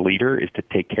job as a leader is to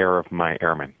take care of my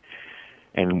airmen.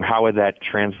 And how would that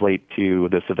translate to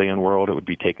the civilian world? It would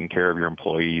be taking care of your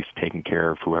employees, taking care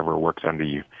of whoever works under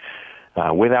you.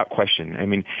 Without question. I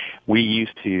mean, we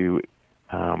used to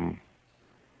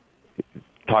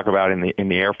talk about in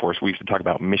the Air Force, we used to talk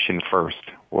about mission first.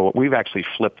 Well, we've actually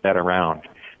flipped that around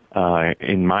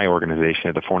in my organization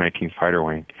at the 419th Fighter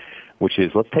Wing, which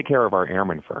is let's take care of our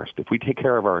airmen first. If we take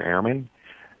care of our airmen,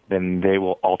 then they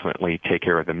will ultimately take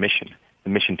care of the mission. The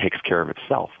mission takes care of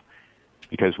itself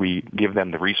because we give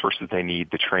them the resources they need,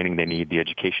 the training they need, the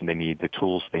education they need, the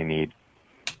tools they need.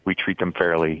 We treat them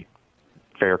fairly,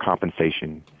 fair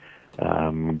compensation,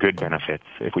 good benefits.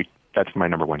 That's my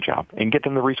number one job. And get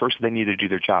them the resources they need to do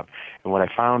their job. And what I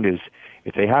found is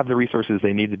if they have the resources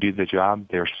they need to do the job,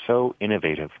 they're so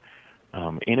innovative.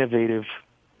 Innovative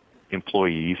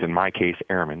employees, in my case,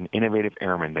 airmen, innovative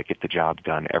airmen that get the job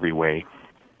done every way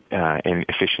and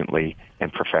efficiently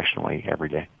and professionally every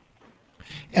day.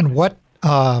 And what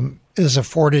is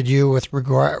afforded you with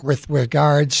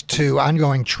regards to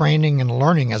ongoing training and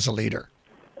learning as a leader?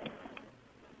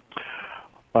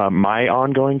 My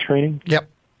ongoing traiing? Yep.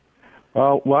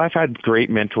 Well, I've had great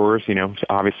mentors.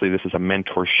 Obviously this is a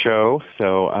mentor show,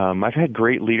 so I've had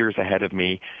great leaders ahead of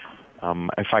me.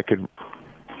 If I could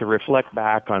to reflect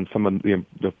back on some of the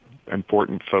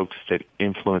important folks that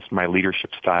influenced my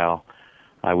leadership style,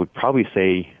 I would probably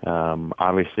say,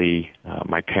 obviously,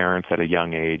 my parents at a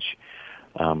young age.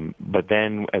 But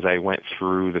then as I went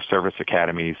through the service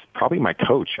academies, probably my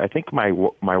coach. I think my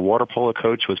water polo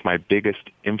coach was my biggest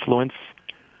influence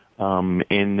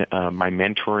in my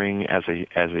mentoring as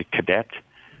a cadet.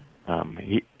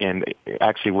 And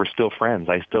actually, we're still friends.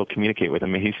 I still communicate with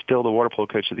him. He's still the water polo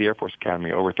coach of the Air Force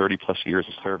Academy, over 30-plus years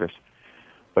of service.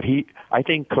 But I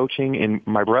think coaching, and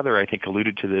my brother, I think,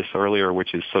 alluded to this earlier,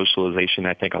 which is socialization.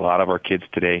 I think a lot of our kids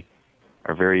today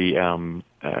are very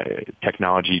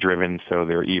technology-driven, so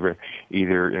they're either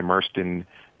immersed in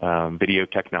video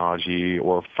technology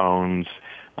or phones.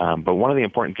 But one of the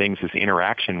important things is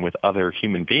interaction with other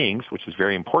human beings, which is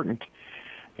very important.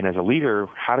 And as a leader,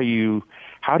 how do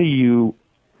you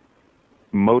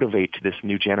motivate this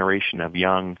new generation of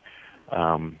young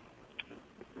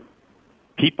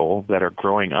people that are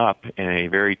growing up in a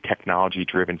very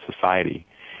technology-driven society?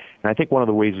 And I think one of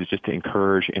the ways is just to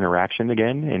encourage interaction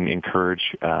again and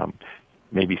encourage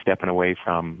maybe stepping away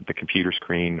from the computer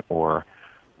screen or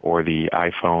the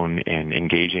iPhone and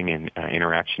engaging in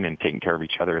interaction and taking care of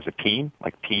each other as a team,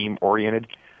 like team-oriented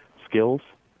skills.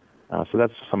 So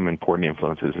that's some important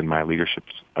influences in my leadership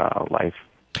life.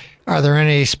 Are there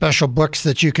any special books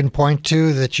that you can point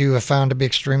to that you have found to be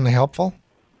extremely helpful?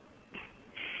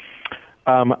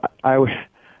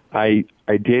 I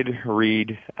did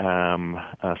read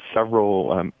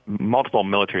multiple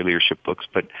military leadership books,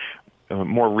 but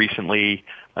more recently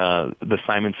the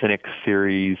Simon Sinek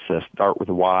series, Start with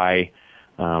Why.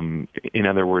 In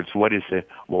other words, what is it?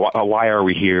 Why are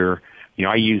we here?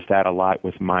 I use that a lot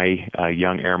with my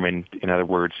young airmen. In other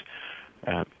words,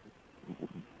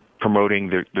 promoting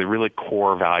the really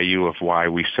core value of why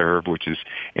we serve, which is,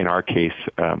 in our case,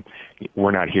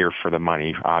 we're not here for the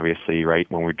money, obviously, right?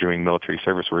 When we're doing military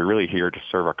service, we're really here to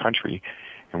serve our country,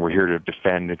 and we're here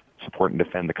to support and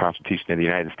defend the Constitution of the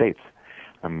United States.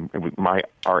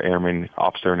 Our airman,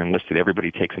 officer, and enlisted,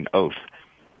 everybody takes an oath.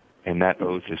 And that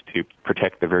oath is to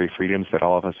protect the very freedoms that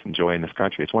all of us enjoy in this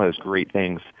country. It's one of those great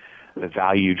things, the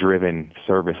value-driven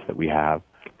service that we have.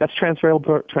 That's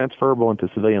transferable into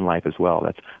civilian life as well.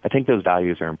 I think those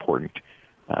values are important.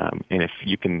 And if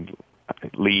you can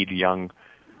lead young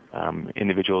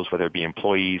individuals, whether it be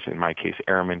employees, in my case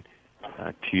airmen,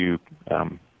 to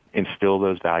instill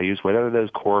those values, whatever those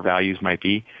core values might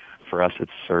be, for us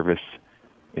it's service,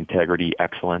 integrity,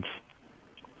 excellence.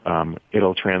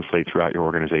 It'll translate throughout your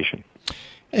organization.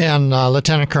 And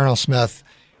Lieutenant Colonel Smith,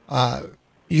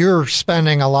 you're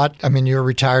spending a lot, you're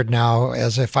retired now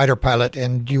as a fighter pilot,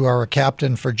 and you are a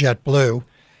captain for JetBlue,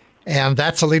 and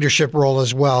that's a leadership role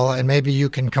as well, and maybe you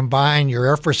can combine your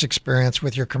Air Force experience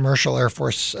with your commercial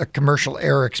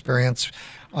air experience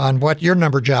on what your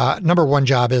number one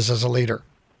job is as a leader.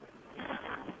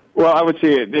 Well, I would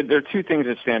say there are two things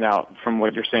that stand out from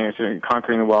what you're saying. It's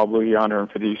conquering the wild blue yonder, and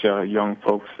for these young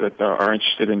folks that are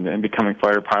interested in becoming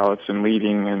fighter pilots and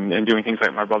leading and doing things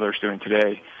like my brother's doing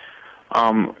today.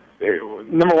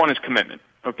 Number one is commitment.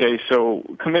 Okay, so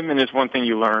commitment is one thing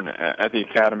you learn at the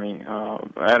academy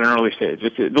at an early stage.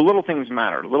 The little things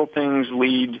matter. Little things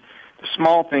lead, the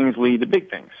small things lead to big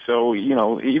things. So,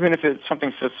 even if it's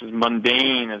something such as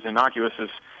mundane, as innocuous as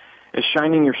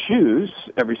shining your shoes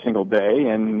every single day,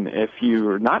 and if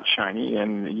you're not shiny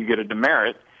and you get a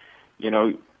demerit,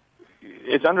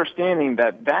 it's understanding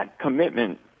that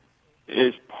commitment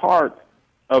is part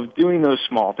of doing those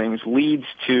small things leads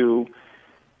to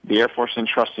the Air Force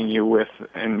entrusting you with,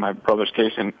 in my brother's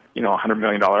case, $100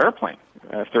 million airplane,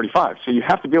 F-35. So you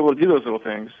have to be able to do those little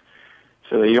things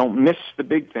so that you don't miss the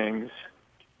big things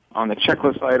on the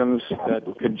checklist items that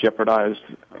could jeopardize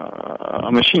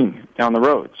a machine down the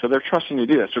road. So they're trusting you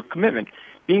to do that. So commitment,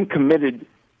 being committed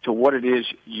to what it is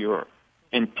you're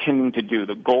intending to do,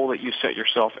 the goal that you set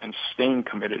yourself, and staying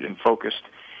committed and focused,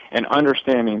 and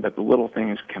understanding that the little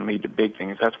things can lead to big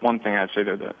things. That's one thing I'd say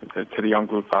to the young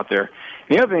group out there.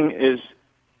 The other thing is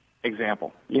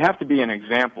example. You have to be an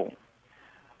example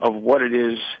of what it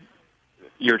is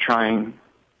you're trying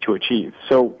to achieve.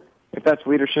 So if that's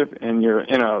leadership and you're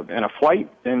in a flight,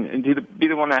 then be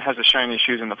the one that has the shiny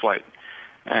shoes in the flight,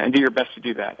 and do your best to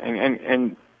do that,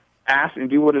 and ask and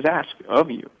do what is asked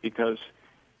of you, because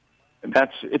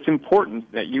it's important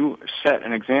that you set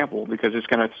an example, because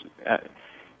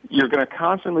you're going to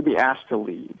constantly be asked to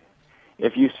lead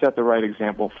if you set the right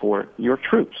example for your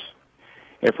troops.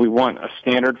 If we want a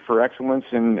standard for excellence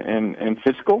in the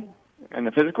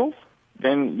physicals,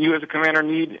 then you as a commander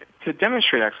need to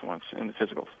demonstrate excellence in the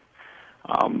physicals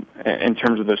in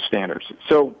terms of those standards.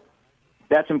 So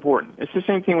that's important. It's the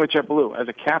same thing with JetBlue. As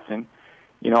a captain,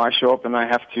 I show up and I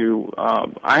have to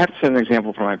set an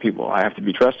example for my people. I have to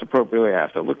be dressed appropriately. I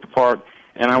have to look the part,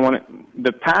 and I want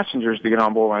the passengers to get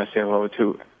on board when I say hello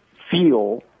to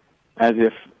feel as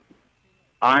if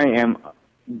I am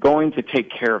going to take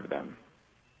care of them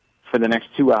for the next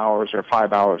 2 hours or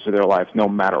 5 hours of their life, no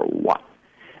matter what.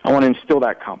 I want to instill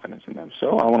that confidence in them.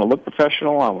 So I want to look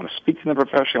professional. I want to speak to them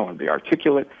professionally. I want to be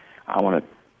articulate. I want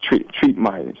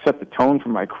to set the tone for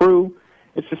my crew.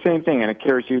 It's the same thing, and it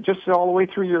carries you just all the way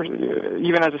through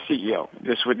even as a CEO.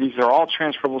 These are all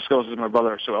transferable skills, as my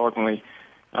brother so eloquently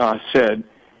said,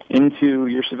 into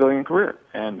your civilian career.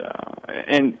 And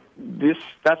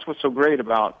that's what's so great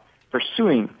about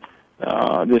pursuing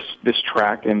this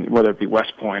track, and whether it be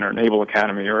West Point or Naval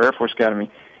Academy or Air Force Academy,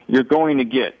 you're going to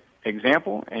get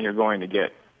example and you're going to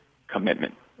get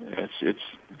commitment. It's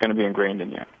going to be ingrained in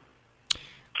you.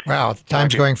 Wow,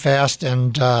 time's going fast,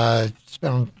 and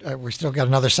we still got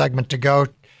another segment to go.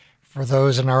 For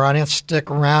those in our audience, stick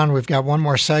around. We've got one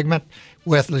more segment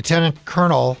with Lieutenant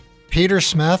Colonel Peter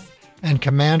Smith and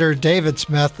Commander David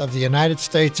Smith of the United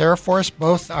States Air Force.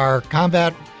 Both are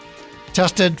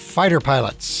combat-tested fighter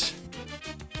pilots.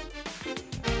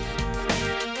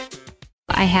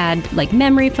 I had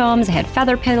memory foams, I had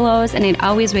feather pillows, and I'd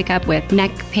always wake up with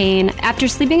neck pain. After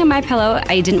sleeping on my pillow,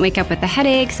 I didn't wake up with the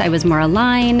headaches. I was more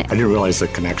aligned. I didn't realize the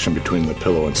connection between the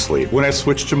pillow and sleep. When I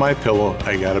switched to my pillow,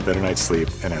 I got a better night's sleep,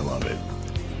 and I love it.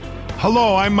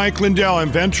 Hello, I'm Mike Lindell,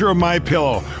 inventor of My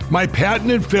Pillow. My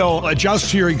patented fill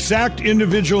adjusts to your exact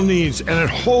individual needs, and it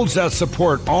holds that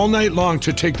support all night long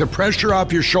to take the pressure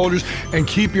off your shoulders and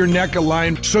keep your neck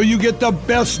aligned so you get the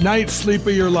best night's sleep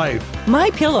of your life.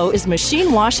 My Pillow is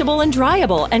machine washable and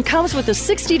dryable and comes with a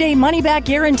 60-day money-back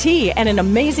guarantee and an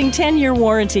amazing 10-year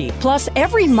warranty. Plus,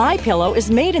 every My Pillow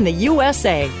is made in the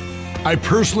USA. I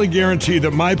personally guarantee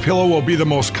that MyPillow will be the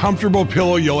most comfortable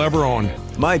pillow you'll ever own.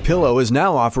 MyPillow is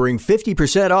now offering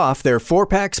 50% off their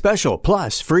 4-pack special,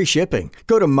 plus free shipping.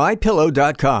 Go to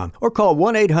MyPillow.com or call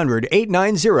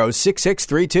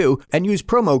 1-800-890-6632 and use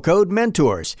promo code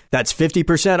MENTORS. That's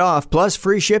 50% off plus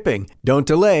free shipping. Don't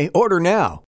delay. Order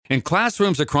now. In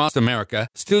classrooms across America,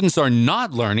 students are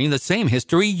not learning the same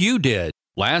history you did.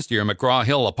 Last year,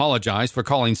 McGraw-Hill apologized for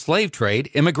calling slave trade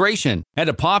immigration, and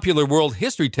a popular world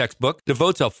history textbook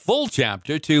devotes a full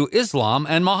chapter to Islam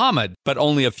and Muhammad, but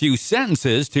only a few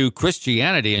sentences to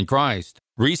Christianity and Christ.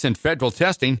 Recent federal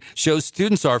testing shows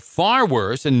students are far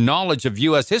worse in knowledge of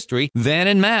U.S. history than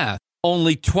in math.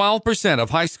 Only 12% of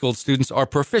high school students are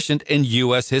proficient in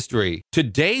U.S. history.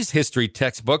 Today's history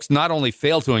textbooks not only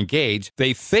fail to engage,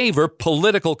 they favor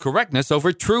political correctness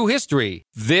over true history.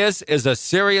 This is a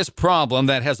serious problem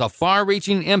that has a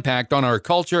far-reaching impact on our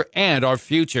culture and our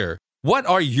future. What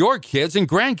are your kids and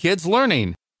grandkids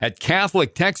learning? At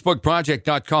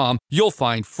CatholicTextbookProject.com, you'll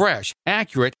find fresh,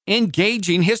 accurate,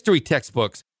 engaging history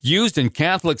textbooks. Used in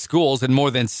Catholic schools in more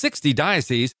than 60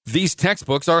 dioceses, these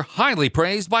textbooks are highly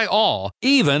praised by all,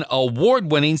 even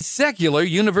award-winning secular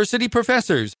university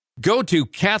professors. Go to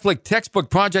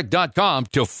CatholicTextbookProject.com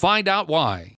to find out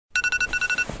why.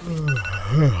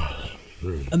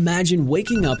 Imagine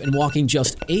waking up and walking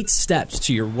just 8 steps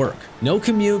to your work. No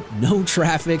commute, no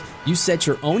traffic. You set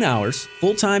your own hours,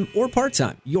 full-time or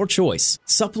part-time, your choice.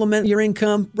 Supplement your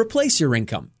income, replace your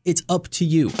income. It's up to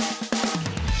you.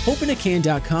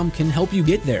 HopeInACan.com can help you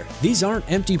get there. These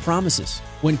aren't empty promises.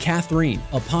 When Catherine,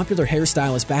 a popular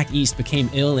hairstylist back east,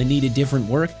 became ill and needed different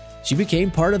work, she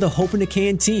became part of the Hope in a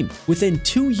Can team. Within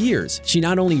 2 years, she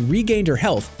not only regained her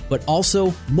health, but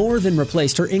also more than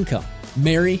replaced her income.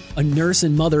 Mary, a nurse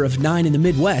and mother of 9 in the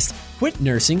Midwest, quit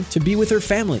nursing to be with her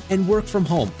family and work from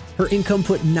home. Her income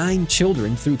put 9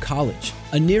 children through college.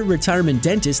 A near-retirement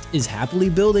dentist is happily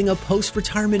building a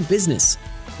post-retirement business.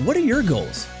 What are your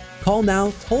goals? Call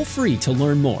now toll-free to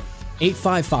learn more.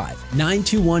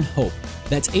 855-921-HOPE.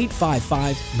 That's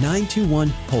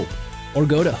 855-921-HOPE. Or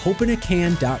go to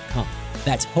HopeInACan.com.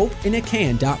 That's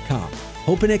HopeInACan.com.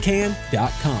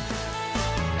 HopeInACan.com.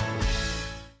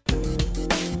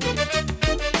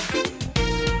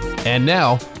 And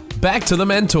now, back to the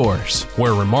Mentors,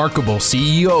 where remarkable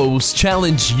CEOs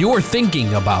challenge your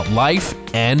thinking about life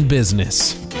and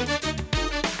business.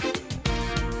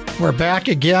 We're back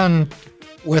again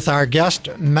with our guest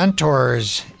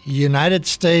mentors, United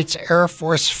States Air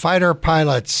Force fighter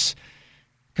pilots,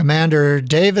 Commander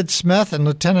David Smith and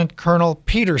Lieutenant Colonel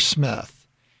Peter Smith.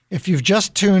 If you've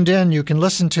just tuned in, you can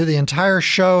listen to the entire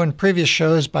show and previous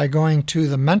shows by going to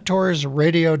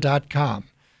thementorsradio.com.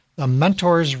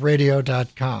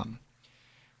 thementorsradio.com.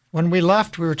 When we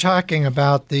left, we were talking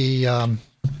about the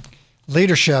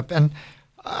leadership, and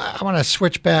I want to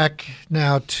switch back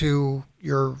now to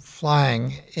your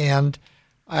flying. And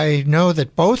I know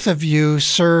that both of you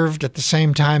served at the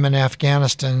same time in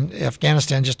Afghanistan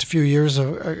just a few years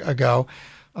ago.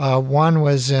 One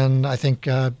was in, I think,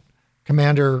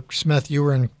 Commander Smith, you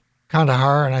were in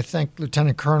Kandahar, and I think,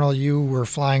 Lieutenant Colonel, you were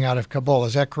flying out of Kabul.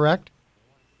 Is that correct?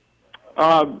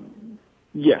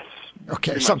 Yes.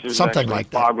 Okay, something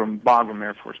like that. Bagram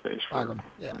Air Force Base. Bagram,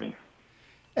 yeah. Me.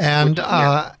 And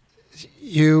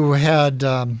you had,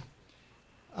 I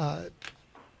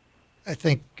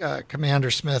think,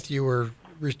 Commander Smith, you were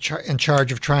in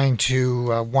charge of trying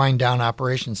to wind down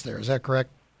operations there. Is that correct?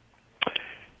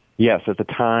 Yes. At the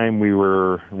time, we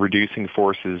were reducing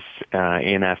forces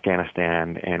in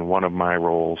Afghanistan, and one of my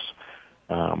roles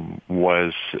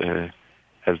was,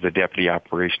 as the Deputy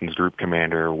Operations Group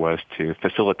Commander, was to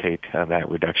facilitate that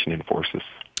reduction in forces.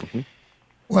 Mm-hmm.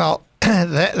 Well,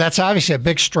 that's obviously a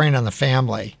big strain on the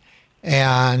family,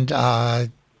 and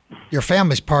your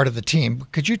family's part of the team.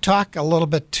 Could you talk a little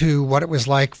bit to what it was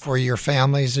like for your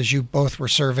families as you both were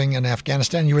serving in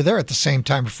Afghanistan? You were there at the same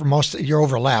time. For most, you're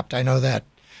overlapped. I know that.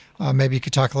 Maybe you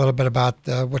could talk a little bit about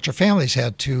what your families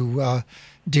had to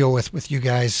deal with you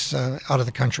guys out of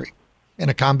the country in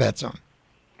a combat zone.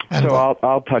 And so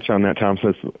I'll touch on that, Tom.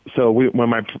 So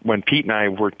when Pete and I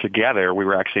worked together, we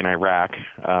were actually in Iraq,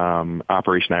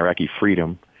 Operation Iraqi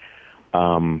Freedom.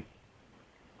 But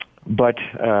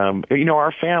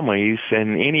our families,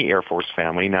 and any Air Force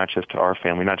family, not just our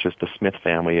family, not just the Smith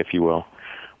family, if you will,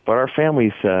 but our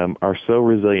families are so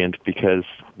resilient because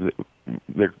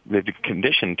they're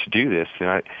conditioned to do this.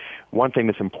 And one thing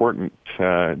that's important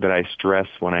that I stress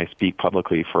when I speak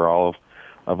publicly for all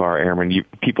of our airmen,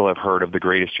 people have heard of the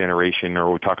Greatest Generation,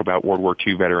 or we talk about World War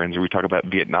II veterans, or we talk about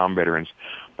Vietnam veterans,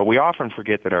 but we often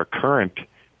forget that our current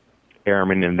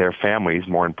airmen and their families,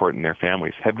 more important than their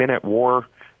families, have been at war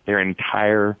their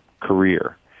entire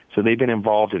career. So they've been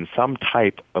involved in some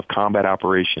type of combat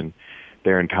operation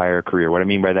their entire career. What I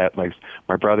mean by that, like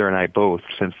my brother and I both,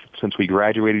 since we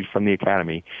graduated from the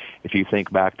academy, if you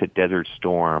think back to Desert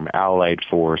Storm, Allied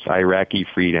Force, Iraqi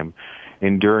Freedom,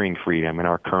 Enduring Freedom, and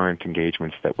our current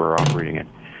engagements that we're operating in,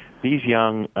 these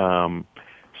young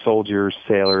soldiers,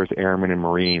 sailors, airmen, and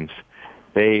Marines,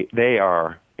 they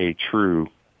are a true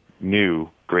new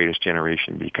greatest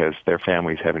generation because their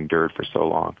families have endured for so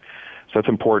long. So it's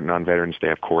important on Veterans Day,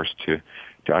 of course, to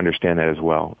understand that as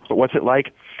well. But what's it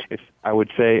like? I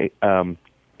would say, and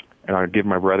I'll give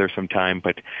my brother some time,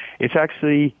 but it's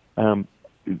actually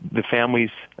the families,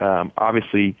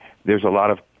 obviously there's a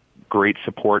lot of great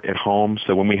support at home.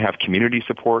 So when we have community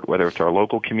support, whether it's our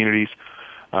local communities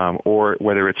or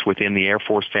whether it's within the Air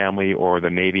Force family or the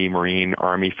Navy, Marine,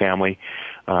 Army family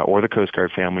or the Coast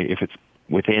Guard family, if it's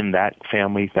within that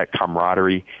family, that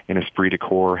camaraderie and esprit de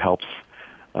corps helps.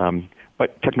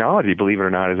 But technology, believe it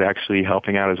or not, is actually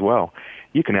helping out as well.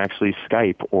 You can actually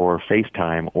Skype or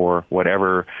FaceTime or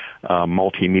whatever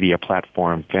multimedia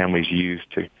platform families use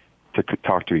to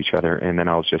talk to each other, and then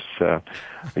I'll just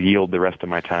yield the rest of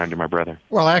my time to my brother.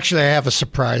 Well, actually, I have a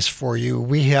surprise for you.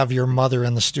 We have your mother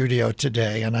in the studio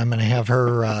today, and I'm going to have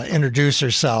her introduce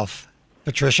herself.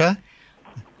 Patricia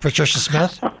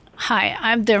Smith? Hi,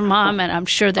 I'm their mom, and I'm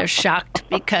sure they're shocked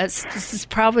because this is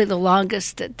probably the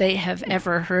longest that they have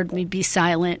ever heard me be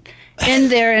silent in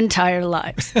their entire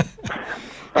lives.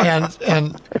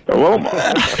 And hello, Mom.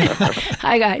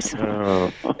 Hi, guys.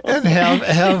 And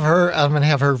have her. I'm going to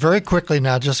have her very quickly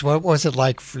now. Just what was it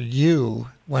like for you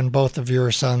when both of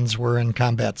your sons were in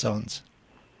combat zones?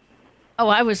 Oh,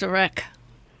 I was a wreck.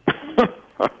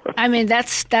 I mean,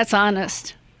 that's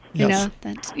honest. You know,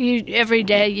 that's every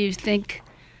day you think.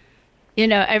 You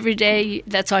know, every day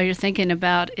that's all you're thinking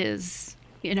about is,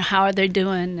 you know, how are they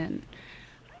doing,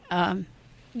 and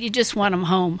you just want them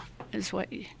home. Is what.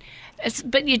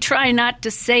 But you try not to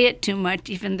say it too much,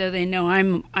 even though they know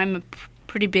I'm a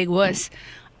pretty big wuss,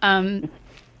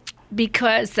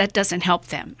 because that doesn't help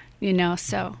them, you know.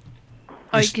 So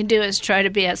all you can do is try to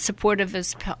be as supportive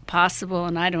as possible,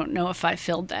 and I don't know if I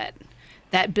filled that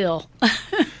bill.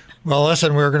 Well,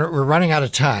 listen, we're running out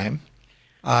of time.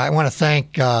 I want to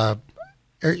thank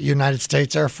United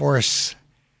States Air Force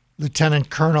Lieutenant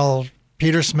Colonel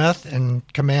Peter Smith and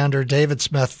Commander David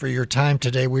Smith for your time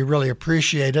today. We really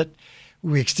appreciate it.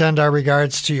 We extend our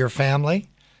regards to your family.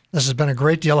 This has been a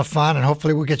great deal of fun, and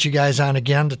hopefully we'll get you guys on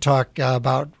again to talk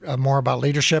about more about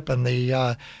leadership in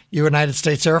the United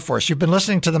States Air Force. You've been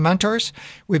listening to The Mentors.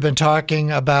 We've been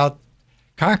talking about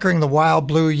conquering the wild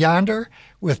blue yonder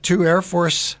with two Air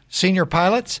Force senior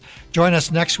pilots. Join us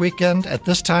next weekend at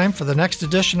this time for the next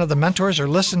edition of The Mentors, or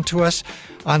listen to us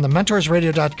on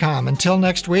thementorsradio.com. Until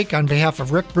next week, on behalf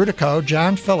of Rick Brutico,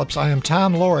 John Phillips, I am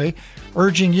Tom Loarie,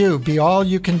 urging you, be all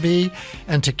you can be,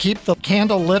 and to keep the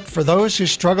candle lit for those who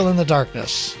struggle in the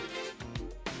darkness.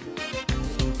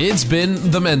 It's been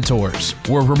The Mentors,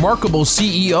 where remarkable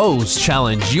CEOs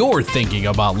challenge your thinking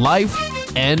about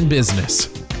life and business.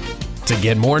 To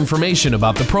get more information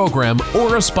about the program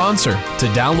or a sponsor, to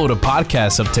download a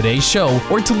podcast of today's show,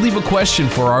 or to leave a question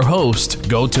for our host,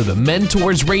 go to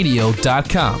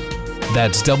thementorsradio.com.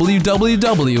 That's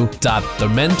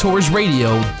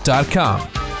www.thementorsradio.com.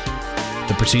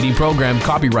 The preceding program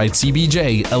copyright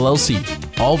CBJ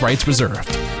LLC. All rights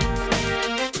reserved.